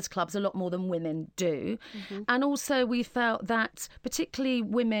to members' clubs a lot more than women do. And also we felt that particularly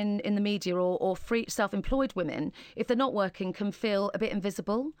women in the media or free self-employed women, if they're not working, can feel a bit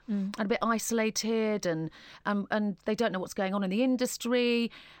invisible and a bit isolated, and they don't know what's going on in the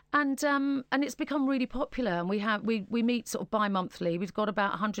industry. And it's become really popular, and we meet sort of bi-monthly. We've got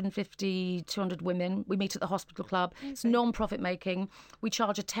about 150, 200 women. We meet at the Hospital Club. It's non-profit making. We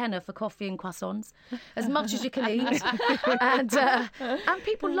charge a tenner for coffee and croissants, as much as you can eat. And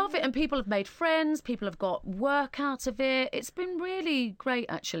people love it, and people have made friends. People have got work out of it. It's been really great,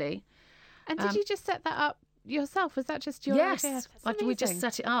 actually. And did you just set that up yourself? Was that just your idea? Yes, we just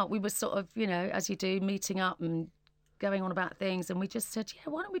set it up. We were sort of, as you do, meeting up and going on about things, and we just said,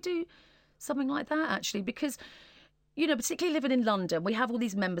 why don't we do something like that, actually? Because, particularly living in London, we have all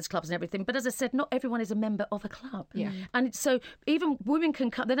these members clubs and everything, but as I said, not everyone is a member of a club. And so even women can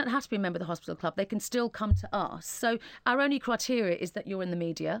come, they don't have to be a member of the Hospital Club, they can still come to us. So our only criteria is that you're in the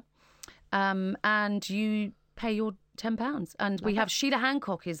media, and you pay your £10. And we have Sheila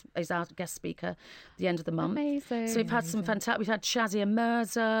Hancock is our guest speaker at the end of the month. Amazing. So we've had some fantastic, we've had Shazia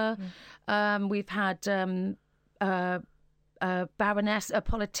Mirza, we've had Baroness,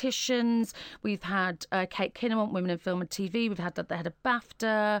 politicians. We've had Kate Kinnemont, Women in Film and TV. We've had the head of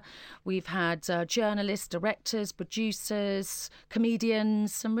BAFTA. We've had journalists, directors, producers,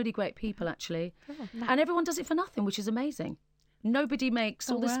 comedians, some really great people, actually. And everyone does it for nothing, which is amazing. Nobody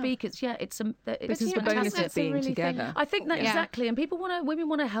makes all the speakers. Yeah, it's this is the bonus of being together. I think that exactly, and women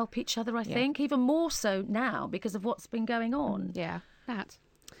want to help each other. I think even more so now because of what's been going on. Yeah, that.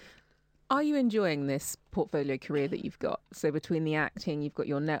 Are you enjoying this portfolio career that you've got? So between the acting, you've got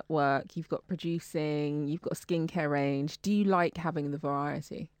your network, you've got producing, you've got a skincare range. Do you like having the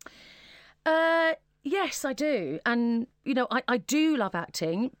variety? Yes, I do. And, I do love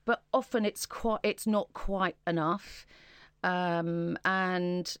acting, but often it's not quite enough.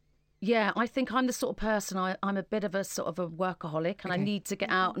 And yeah, I think I'm the sort of person, I'm a bit of a sort of a workaholic, and I need to get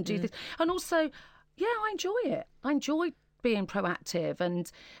out and do this. And also, I enjoy it. I enjoy being proactive,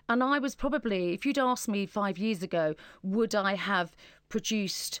 and I was probably, if you'd asked me 5 years ago, would I have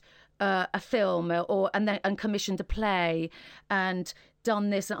produced a film and commissioned a play and done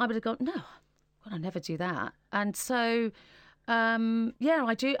this, and I would have gone, no, well, I never do that. And so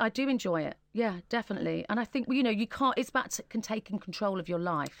I do enjoy it. Yeah, definitely. And I think, you can't, it's about taking control of your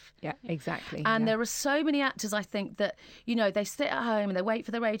life. Yeah, exactly. And there are so many actors, I think, that, they sit at home and they wait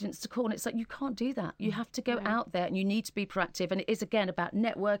for their agents to call, and it's like, you can't do that. You have to go out there, and you need to be proactive. And it is, again, about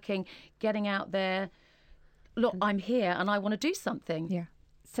networking, getting out there. Look, I'm here and I want to do something. Yeah.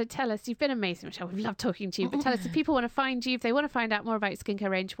 So tell us, you've been amazing, Michelle. We've loved talking to you. But tell us, if people want to find you, if they want to find out more about skincare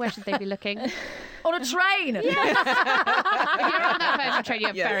range, where should they be looking? On a train. Yes. If you're on that version train,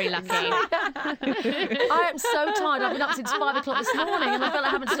 you're very lucky. I am so tired. I've been up since 5 o'clock this morning, and I feel like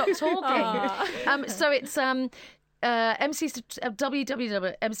I haven't stopped talking. So it's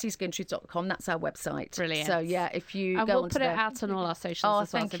www.mcskinTruth.com. That's our website. Brilliant. So if you and go we'll on put it out on all our socials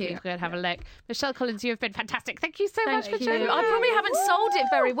as well, so people can have a look. Michelle Collins, you have been fantastic. Thank you so much for joining us. I probably haven't sold it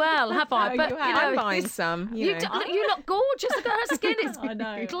very well, have I? But I'm buying some. You look gorgeous. Look at her skin; it's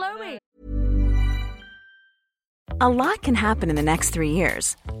glowing. A lot can happen in the next 3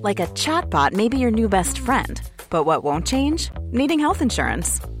 years. Like a chatbot may be your new best friend. But what won't change? Needing health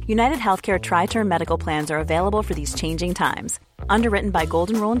insurance. United Healthcare Tri-Term Medical Plans are available for these changing times. Underwritten by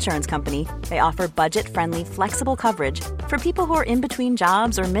Golden Rule Insurance Company, they offer budget-friendly, flexible coverage for people who are in between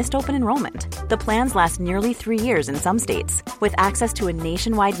jobs or missed open enrollment. The plans last nearly 3 years in some states, with access to a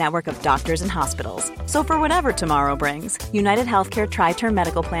nationwide network of doctors and hospitals. So for whatever tomorrow brings, United Healthcare Tri-Term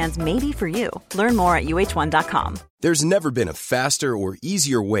Medical Plans may be for you. Learn more at UH1.com. There's never been a faster or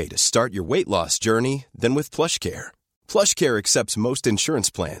easier way to start your weight loss journey than with PlushCare. PlushCare accepts most insurance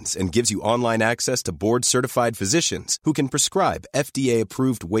plans and gives you online access to board-certified physicians who can prescribe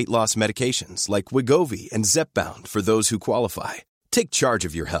FDA-approved weight loss medications like Wegovy and Zepbound for those who qualify. Take charge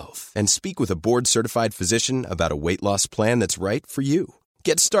of your health and speak with a board-certified physician about a weight loss plan that's right for you.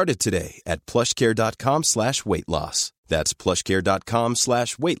 Get started today at plushcare.com/weight loss. That's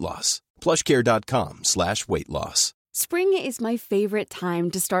plushcare.com/weight loss. plushcare.com/weight loss. Spring is my favorite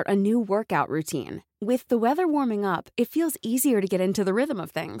time to start a new workout routine. With the weather warming up, it feels easier to get into the rhythm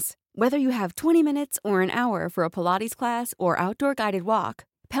of things. Whether you have 20 minutes or an hour for a Pilates class or outdoor guided walk,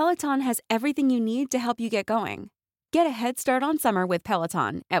 Peloton has everything you need to help you get going. Get a head start on summer with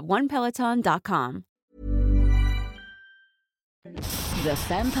Peloton at onepeloton.com. The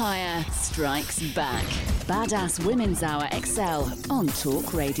Fempire Strikes Back. Badass Women's Hour XL on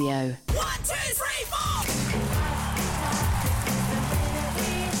Talk Radio. 1, 2, 3, 4!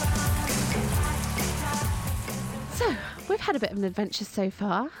 So, we've had a bit of an adventure so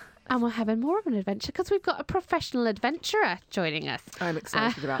far, and we're having more of an adventure because we've got a professional adventurer joining us. I'm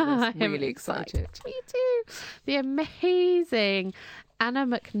excited about this. Really excited. Me too. The amazing Anna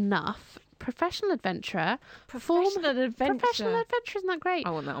McNuff, professional adventurer. Professional adventure, isn't that great? I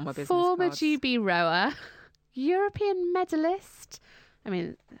want that on my business Former cards. GB rower, European medalist. I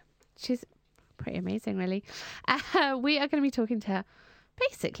mean, she's pretty amazing, really. We are going to be talking to her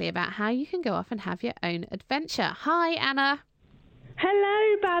basically about how you can go off and have your own adventure. Hi, Anna.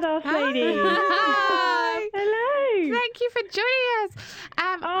 Hello, badass lady. Hi. Hello. Thank you for joining us.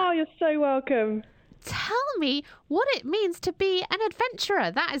 Oh, you're so welcome. Tell me what it means to be an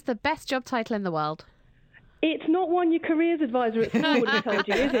adventurer. That is the best job title in the world. It's not one your careers advisor at school would have told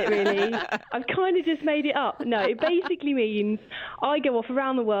you, is it, really? I've kind of just made it up. No, it basically means I go off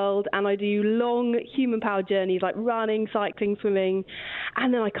around the world and I do long human-powered journeys like running, cycling, swimming,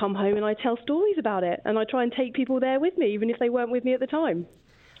 and then I come home and I tell stories about it, and I try and take people there with me, even if they weren't with me at the time.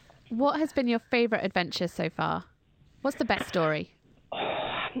 What has been your favourite adventure so far? What's the best story?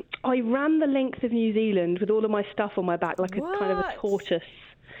 I ran the length of New Zealand with all of my stuff on my back like a kind of a tortoise.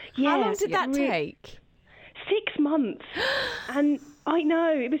 How long did that take? 6 months. And I know,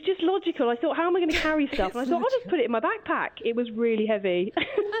 it was just logical. I thought, how am I going to carry stuff? And I thought, I'll just put it in my backpack. It was really heavy.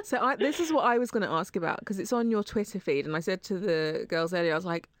 So this is what I was going to ask about, because it's on your Twitter feed. And I said to the girls earlier, I was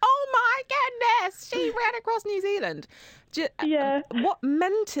like, oh my goodness, she ran across New Zealand. Yeah. What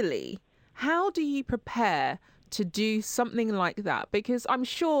mentally, how do you prepare to do something like that? Because I'm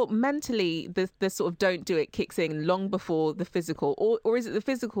sure mentally the sort of don't do it kicks in long before the physical, or is it the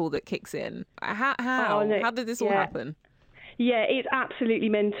physical that kicks in? How did this all happen? Yeah, it's absolutely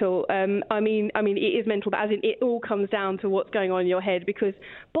mental. I mean, it is mental, but as in it all comes down to what's going on in your head, because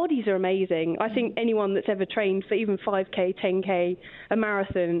bodies are amazing. I think anyone that's ever trained for even 5K, 10K, a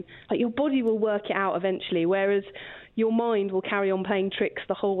marathon, like your body will work it out eventually, whereas your mind will carry on playing tricks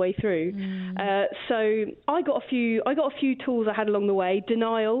the whole way through. So I got a few tools I had along the way.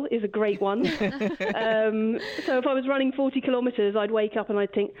 Denial is a great one. So if I was running 40 kilometres, I'd wake up and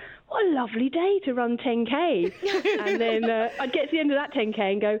I'd think, what a lovely day to run 10K. And then I'd get to the end of that 10K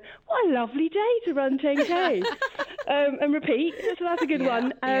and go, what a lovely day to run 10K. And repeat. So that's a good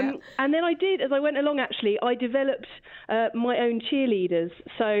one. And then I did, as I went along, actually, I developed my own cheerleaders.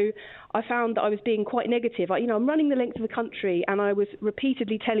 So I found that I was being quite negative. I'm running the length of the country, and I was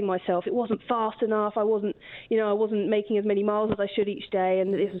repeatedly telling myself it wasn't fast enough. I wasn't making as many miles as I should each day,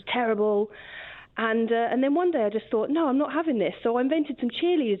 and this was terrible. And then one day I just thought, no, I'm not having this. So I invented some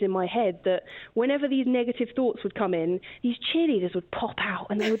cheerleaders in my head that whenever these negative thoughts would come in, these cheerleaders would pop out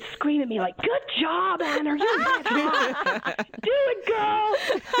and they would scream at me like, good job, Anna, you did it. Do it, girl.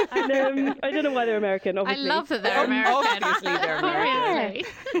 And I don't know why they're American, obviously. I love that they're American. Obviously they're American.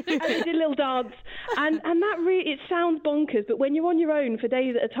 And they did a little dance. And that really, it sounds bonkers, but when you're on your own for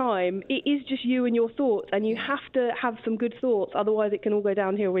days at a time, it is just you and your thoughts, and you have to have some good thoughts, otherwise it can all go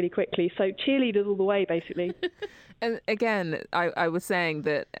downhill really quickly. So cheerleaders all the way, basically. And again, I was saying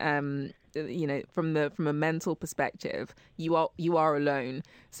that from a mental perspective, you are alone.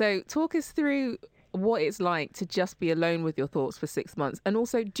 So talk us through what it's like to just be alone with your thoughts for 6 months, and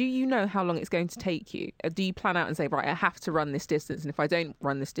also, do you know how long it's going to take you? Do you plan out and say, right, I have to run this distance, and if I don't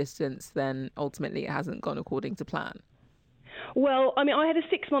run this distance, then ultimately it hasn't gone according to plan? Well, I mean, I had a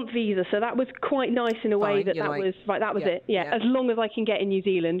 6-month visa, so that was quite nice in a way that was it. Yeah, as long as I can get in New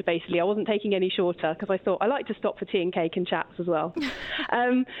Zealand, basically. I wasn't taking any shorter because I thought I like to stop for tea and cake and chats as well.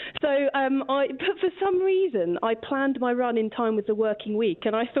 But for some reason, I planned my run in time with the working week,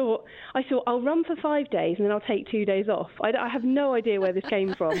 and I thought I'll run for 5 days and then I'll take 2 days off. I have no idea where this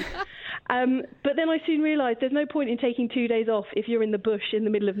came from. But then I soon realised there's no point in taking 2 days off if you're in the bush in the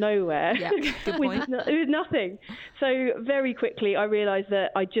middle of nowhere with nothing. So very quickly I realised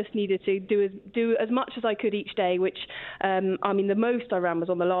that I just needed to do as much as I could each day, which, the most I ran was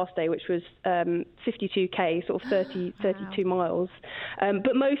on the last day, which was 52k, sort of 32 miles.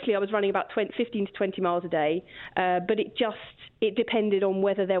 But mostly I was running about 15 to 20 miles a day. But it depended on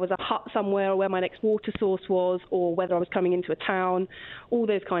whether there was a hut somewhere or where my next water source was, or whether I was coming into a town, all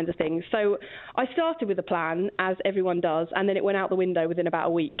those kinds of things. So I started with a plan, as everyone does, and then it went out the window within about a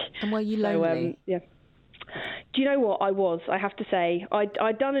week. And were you lonely? Yeah. Do you know what? I have to say.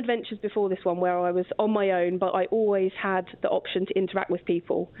 I'd done adventures before this one where I was on my own, but I always had the option to interact with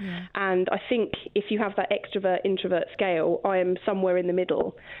people. Yeah. And I think if you have that extrovert-introvert scale, I am somewhere in the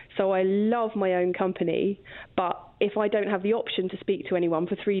middle. So I love my own company, but if I don't have the option to speak to anyone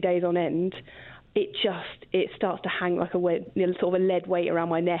for 3 days on end, it starts to hang like sort of a lead weight around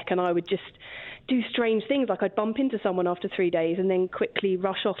my neck, and I would just do strange things, like I'd bump into someone after 3 days and then quickly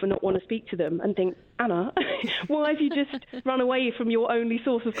rush off and not want to speak to them and think, Anna, why have you just run away from your only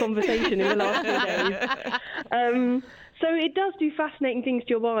source of conversation in the last 2 days? So it does do fascinating things to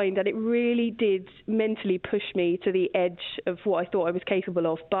your mind, and it really did mentally push me to the edge of what I thought I was capable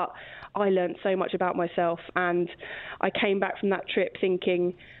of. But I learned so much about myself, and I came back from that trip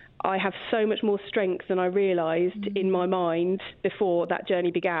thinking, I have so much more strength than I realised in my mind before that journey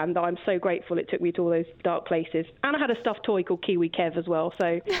began, that I'm so grateful it took me to all those dark places. And I had a stuffed toy called Kiwi Kev as well,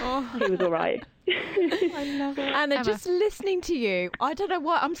 so he was all right. I love it. Anna, just listening to you, I don't know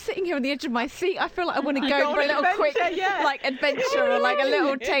why, I'm sitting here on the edge of my seat. I feel like I want to go for a little quick adventure or like a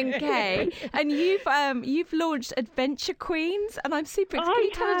little 10k. And you've launched Adventure Queens, and I'm super excited. Can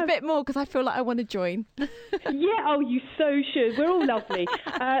you tell us a bit more, because I feel like I want to join? You so should. We're all lovely.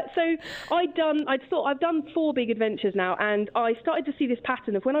 So I've done 4 big adventures now, and I started to see this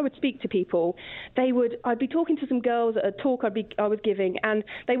pattern of when I would speak to people, I'd be talking to some girls at a talk I was giving, and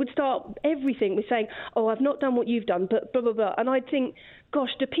they would start everything with saying, oh, I've not done what you've done, but blah, blah, blah. And I'd think, gosh,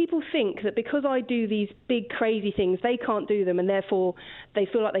 do people think that because I do these big, crazy things, they can't do them, and therefore they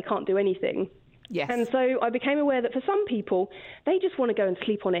feel like they can't do anything? Yes. And so I became aware that for some people, they just want to go and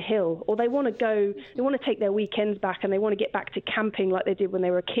sleep on a hill, or they want to take their weekends back and they want to get back to camping like they did when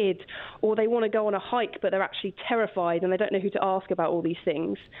they were a kid, or they want to go on a hike but they're actually terrified and they don't know who to ask about all these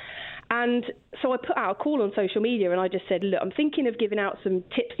things. And so I put out a call on social media, and I just said, look, I'm thinking of giving out some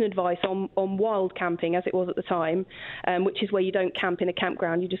tips and advice on wild camping, as it was at the time, which is where you don't camp in a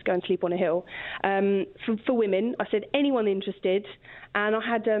campground, you just go and sleep on a hill. For women, I said, anyone interested? And I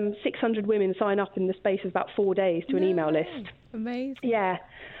had 600 women sign up in the space of about 4 days to an email list. Amazing. Yeah.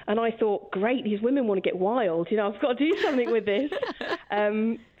 And I thought, great, these women want to get wild. I've got to do something with this.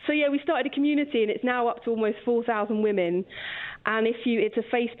 So, we started a community, and it's now up to almost 4,000 women. And it's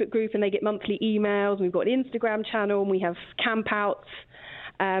a Facebook group, and they get monthly emails. And we've got an Instagram channel, and we have camp outs.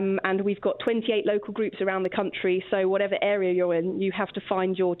 And we've got 28 local groups around the country. So whatever area you're in, you have to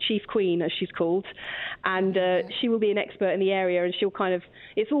find your chief queen, as she's called. And she will be an expert in the area, and she'll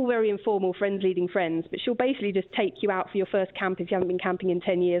it's all very informal, friends leading friends, but she'll basically just take you out for your first camp if you haven't been camping in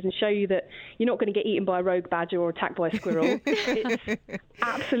 10 years and show you that you're not going to get eaten by a rogue badger or attacked by a squirrel. It's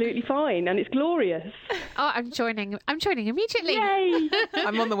absolutely fine, and it's glorious. Oh, I'm joining immediately. Yay!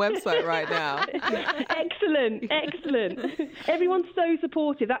 I'm on the website right now. Excellent. Everyone's so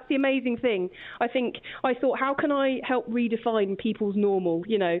supportive. That's the amazing thing. I thought, how can I help redefine people's normal,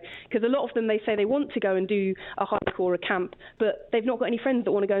 because a lot of them, they say they want to go and do a hike or a camp, but they've not got any friends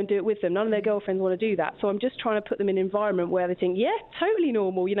that want to go and do it with them. None of their girlfriends want to do that. So I'm just trying to put them in an environment where they think, yeah, totally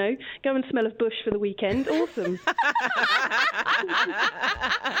normal, go and smell of bush for the weekend. Awesome.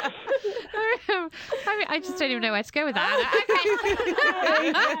 I just don't even know where to go with that.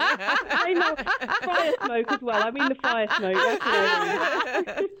 Okay. Fire smoke as well. I mean the fire smoke.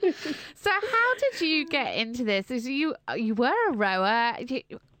 So how did you get into this? You were a rower.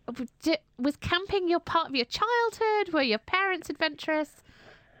 Was camping your part of your childhood? Were your parents adventurous?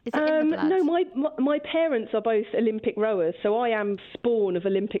 Is it in the blood? No, my parents are both Olympic rowers, so I am spawn of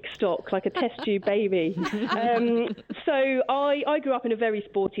Olympic stock, like a test tube baby. So I grew up in a very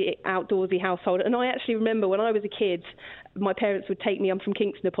sporty, outdoorsy household, and I actually remember when I was a kid, my parents would take me, I'm from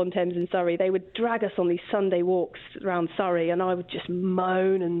Kingston upon Thames in Surrey, they would drag us on these Sunday walks around Surrey, and I would just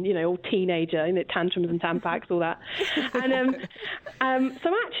moan and, all teenager, tantrums and tampaks, all that. And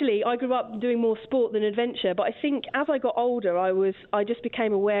so actually I grew up doing more sport than adventure, but I think as I got older, I just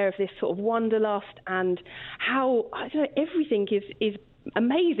became aware of this sort of wanderlust and how, everything is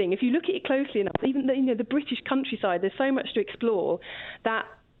amazing. If you look at it closely enough, even the British countryside, there's so much to explore that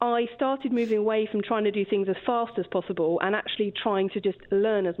I started moving away from trying to do things as fast as possible and actually trying to just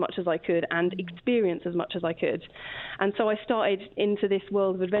learn as much as I could and experience as much as I could. And so I started into this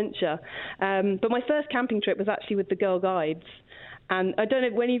world of adventure. But my first camping trip was actually with the Girl Guides. And I don't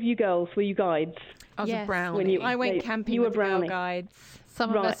know, were any of you girls, were you guides? I was a brownie. I went camping with Girl Guides.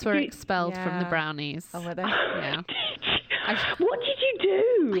 Some of us were expelled from the brownies. Oh, were they? Yeah. What did you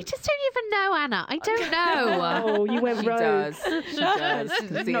do? I just don't even know, Anna. I don't know. Oh, you went rogue. She does.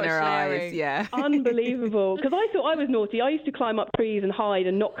 She's in her eyes, yeah. Unbelievable. Because I thought I was naughty. I used to climb up trees and hide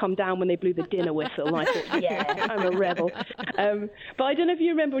and not come down when they blew the dinner whistle. And I thought, yeah, I'm a rebel. But I don't know if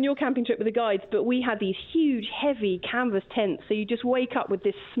you remember on your camping trip with the guides, but we had these huge, heavy canvas tents. So you just wake up with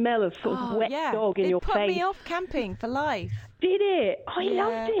this smell of sort of wet dog in your face. It put me off camping for life. Did it? I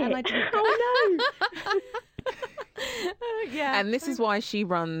loved it. And I didn't... Oh, no. Yeah, and this is why she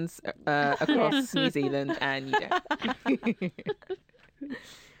runs across New Zealand and you don't.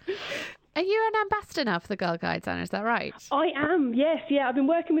 Are you an ambassador now for the Girl Guides, Anna? Is that right? I am, yes. Yeah, I've been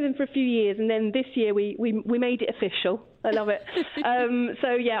working with them for a few years, and then this year we made it official. I love it.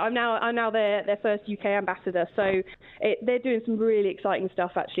 So yeah, I'm now their first UK ambassador. So they're doing some really exciting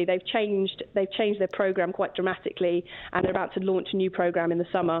stuff. Actually, they've changed their program quite dramatically, and they're about to launch a new program in the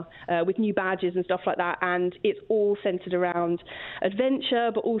summer with new badges and stuff like that. And it's all centred around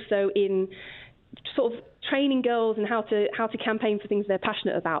adventure, but also in sort of training girls and how to campaign for things they're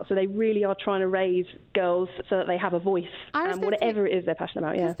passionate about. So they really are trying to raise girls so that they have a voice and whatever it is they're passionate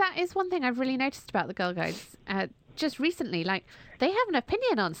about. Yeah, because that is one thing I've really noticed about the Girl Guides just recently. Like, they have an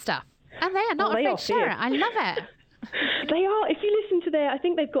opinion on stuff, and they are not afraid to share it. I love it. They are. If you listen to I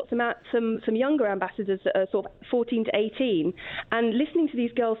think they've got some younger ambassadors that are sort of 14 to 18, and listening to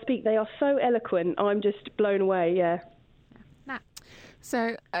these girls speak, they are so eloquent. I'm just blown away. Yeah.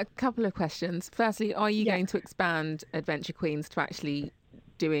 So a couple of questions. Firstly, are you going to expand Adventure Queens to actually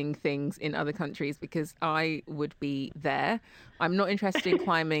doing things in other countries? Because I would be there. I'm not interested in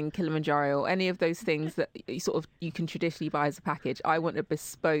climbing Kilimanjaro or any of those things that you can traditionally buy as a package. I want a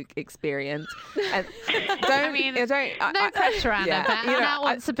bespoke experience. And no pressure, Anna. But Anna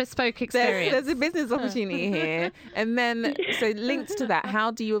wants a bespoke experience. There's a business opportunity here. And then, so linked to that,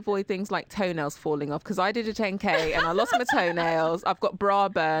 how do you avoid things like toenails falling off? Because I did a 10K and I lost my toenails. I've got bra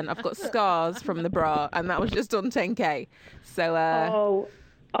burn. I've got scars from the bra, and that was just on 10K. So.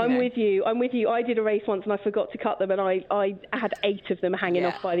 I'm with you. I did a race once and I forgot to cut them, and I had 8 of them hanging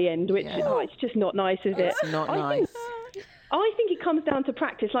off by the end, which it's just not nice, is it? It's not nice. I think it comes down to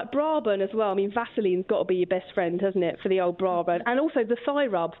practice, like bra burn as well. I mean, Vaseline's got to be your best friend, hasn't it, for the old bra burn? And also the thigh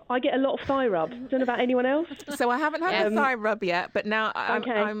rub. I get a lot of thigh rub. Don't know about anyone else. So I haven't had the thigh rub yet, but now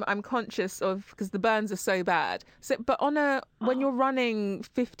I'm conscious of, because the burns are so bad. So, but when you're running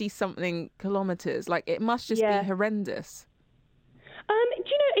 50-something kilometres, like, it must just be horrendous. Do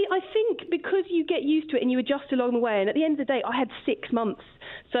you know, I think because you get used to it and you adjust along the way, and at the end of the day, I had 6 months.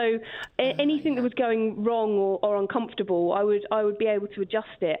 So anything that was going wrong or uncomfortable, I would be able to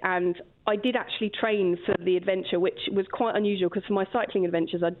adjust it. And I did actually train for the adventure, which was quite unusual, because for my cycling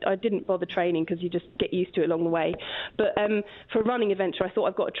adventures, I didn't bother training because you just get used to it along the way. But for a running adventure, I thought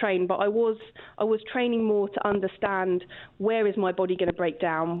I've got to train. But I was training more to understand, where is my body going to break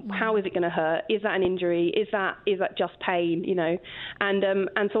down? How is it going to hurt? Is that an injury? Is that just pain? You know, and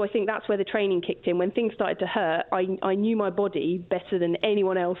so I think that's where the training kicked in. When things started to hurt, I knew my body better than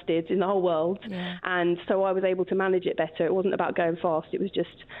anyone else did in the whole world, and so I was able to manage it better. It wasn't about going fast. It was just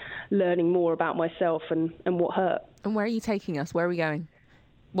learning more about myself and what hurt. And where are you taking us? Where are we going?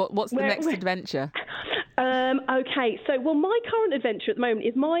 What's the next adventure? Okay, so my current adventure at the moment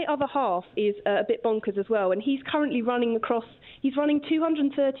is, my other half is a bit bonkers as well, and he's currently running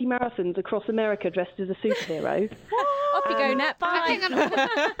 230 marathons across America dressed as a superhero. Off you go, Nat. Bye. Hang on.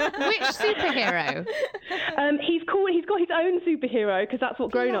 Which superhero? He's got his own superhero, because that's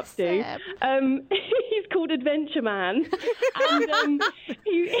what grown-ups do. He's called Adventure Man. And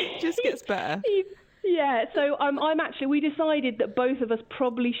he just gets better. Yeah, so we decided that both of us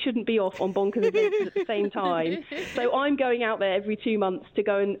probably shouldn't be off on bonkers adventures at the same time. So I'm going out there every 2 months to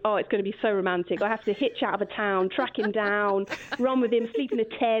go and, it's going to be so romantic. I have to hitch out of a town, track him down, run with him, sleep in a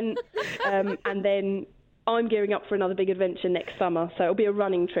tent, and then I'm gearing up for another big adventure next summer. So it'll be a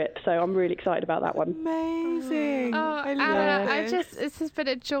running trip. So I'm really excited about that one. Amazing. I love it. This has been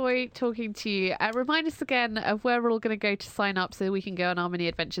a joy talking to you. Remind us again of where we're all going to go to sign up so we can go on our mini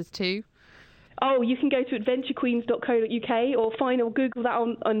adventures too. Oh, you can go to adventurequeens.co.uk or Google that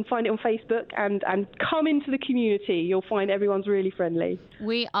and find it on Facebook and come into the community. You'll find everyone's really friendly.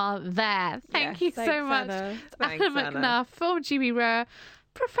 We are there. Thank you so much. Anna. Thanks, Anna McNuff, former GB Rower,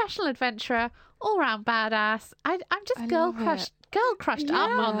 professional adventurer, all round badass. I'm just girl crushed up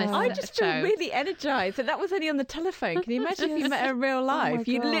on this I just show. feel really energised. And that was only on the telephone. Can you imagine if you met her in real life?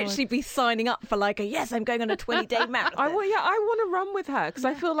 You'd literally be signing up for like I'm going on a 20-day marathon. I want to run with her because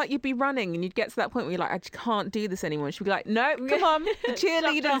I feel like you'd be running and you'd get to that point where you're like, I just can't do this anymore. She'd be like, no, come on, the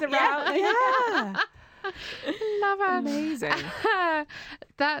cheerleaders around. Yeah. Love her. Amazing.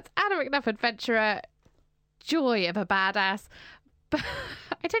 That's Anna McNuff, adventurer, joy of a badass. But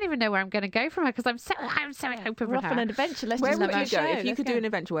I don't even know where I'm going to go from her because I'm so open We're with off her. on an adventure. Let's Where just would have you a go? show. If you could do an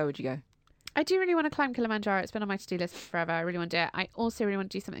adventure, where would you go? I do really want to climb Kilimanjaro. It's been on my to-do list forever. I really want to do it. I also really want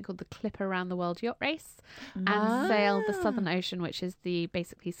to do something called the Clipper Around the World Yacht Race and sail the Southern Ocean, which is the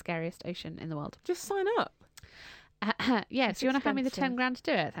basically scariest ocean in the world. Just sign up. Yeah, so you want to hand me the 10 grand to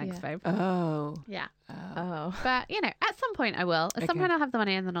do it? Thanks, babe. Oh. Yeah. Oh. But, at some point I will. At some point I'll have the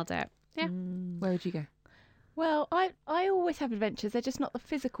money and then I'll do it. Yeah. Where would you go? Well, I always have adventures. They're just not the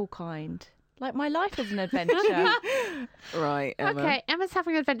physical kind. Like my life is an adventure. Right, Emma. Okay, Emma's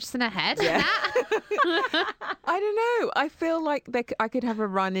having adventures in her head. Yeah. I don't know. I feel like I could have a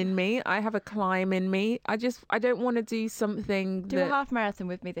run in me. I have a climb in me. I don't want to do something Do a half marathon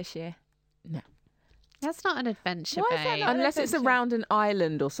with me this year. No. That's not an adventure, Why is that babe. not an Unless it's adventure? around an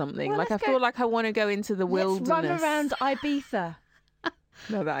island or something. Well, like I let's feel go- like I want to go into the wilderness. Let's run around Ibiza.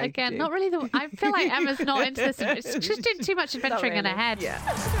 No, that I Again, do. not really I feel like Emma's not into this. She's just doing too much adventuring in her really. head. Yeah.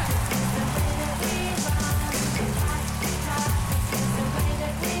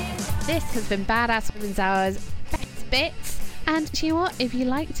 This has been Badass Women's Hour's Best Bits. And you know what? If you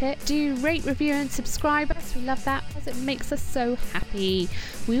liked it, do rate, review and subscribe us. We love that because it makes us so happy.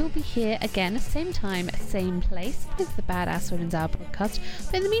 We will be here again, same time, same place with the Badass Women's Hour podcast.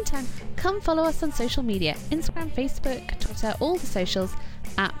 But in the meantime, come follow us on social media. Instagram, Facebook, Twitter, all the socials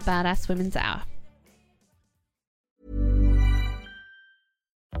at Badass Women's Hour.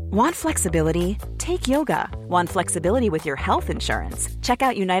 Want flexibility? Take yoga. Want flexibility with your health insurance? Check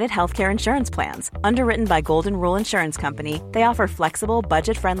out United Healthcare Insurance Plans. Underwritten by Golden Rule Insurance Company, they offer flexible,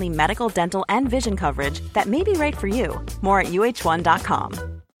 budget-friendly medical, dental, and vision coverage that may be right for you. More at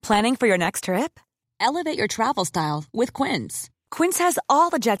uh1.com. Planning for your next trip? Elevate your travel style with Quince. Quince has all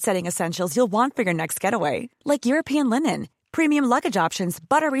the jet-setting essentials you'll want for your next getaway, like European linen, premium luggage options,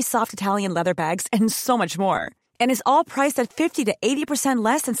 buttery soft Italian leather bags, and so much more. And is all priced at 50 to 80%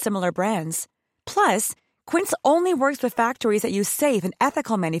 less than similar brands. Plus, Quince only works with factories that use safe and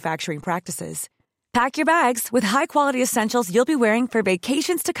ethical manufacturing practices. Pack your bags with high-quality essentials you'll be wearing for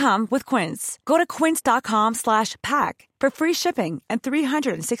vacations to come with Quince. Go to quince.com/pack for free shipping and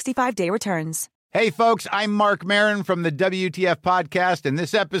 365-day returns. Hey, folks, I'm Mark Maron from the WTF Podcast, and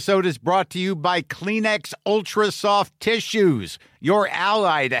this episode is brought to you by Kleenex Ultra Soft Tissues, your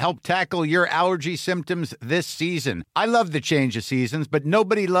ally to help tackle your allergy symptoms this season. I love the change of seasons, but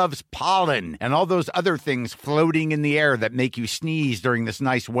nobody loves pollen and all those other things floating in the air that make you sneeze during this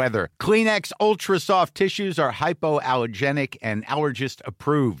nice weather. Kleenex Ultra Soft Tissues are hypoallergenic and allergist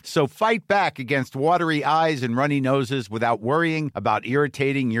approved, so fight back against watery eyes and runny noses without worrying about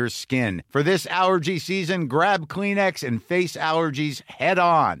irritating your skin. For this allergy season, grab Kleenex and face allergies head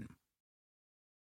on.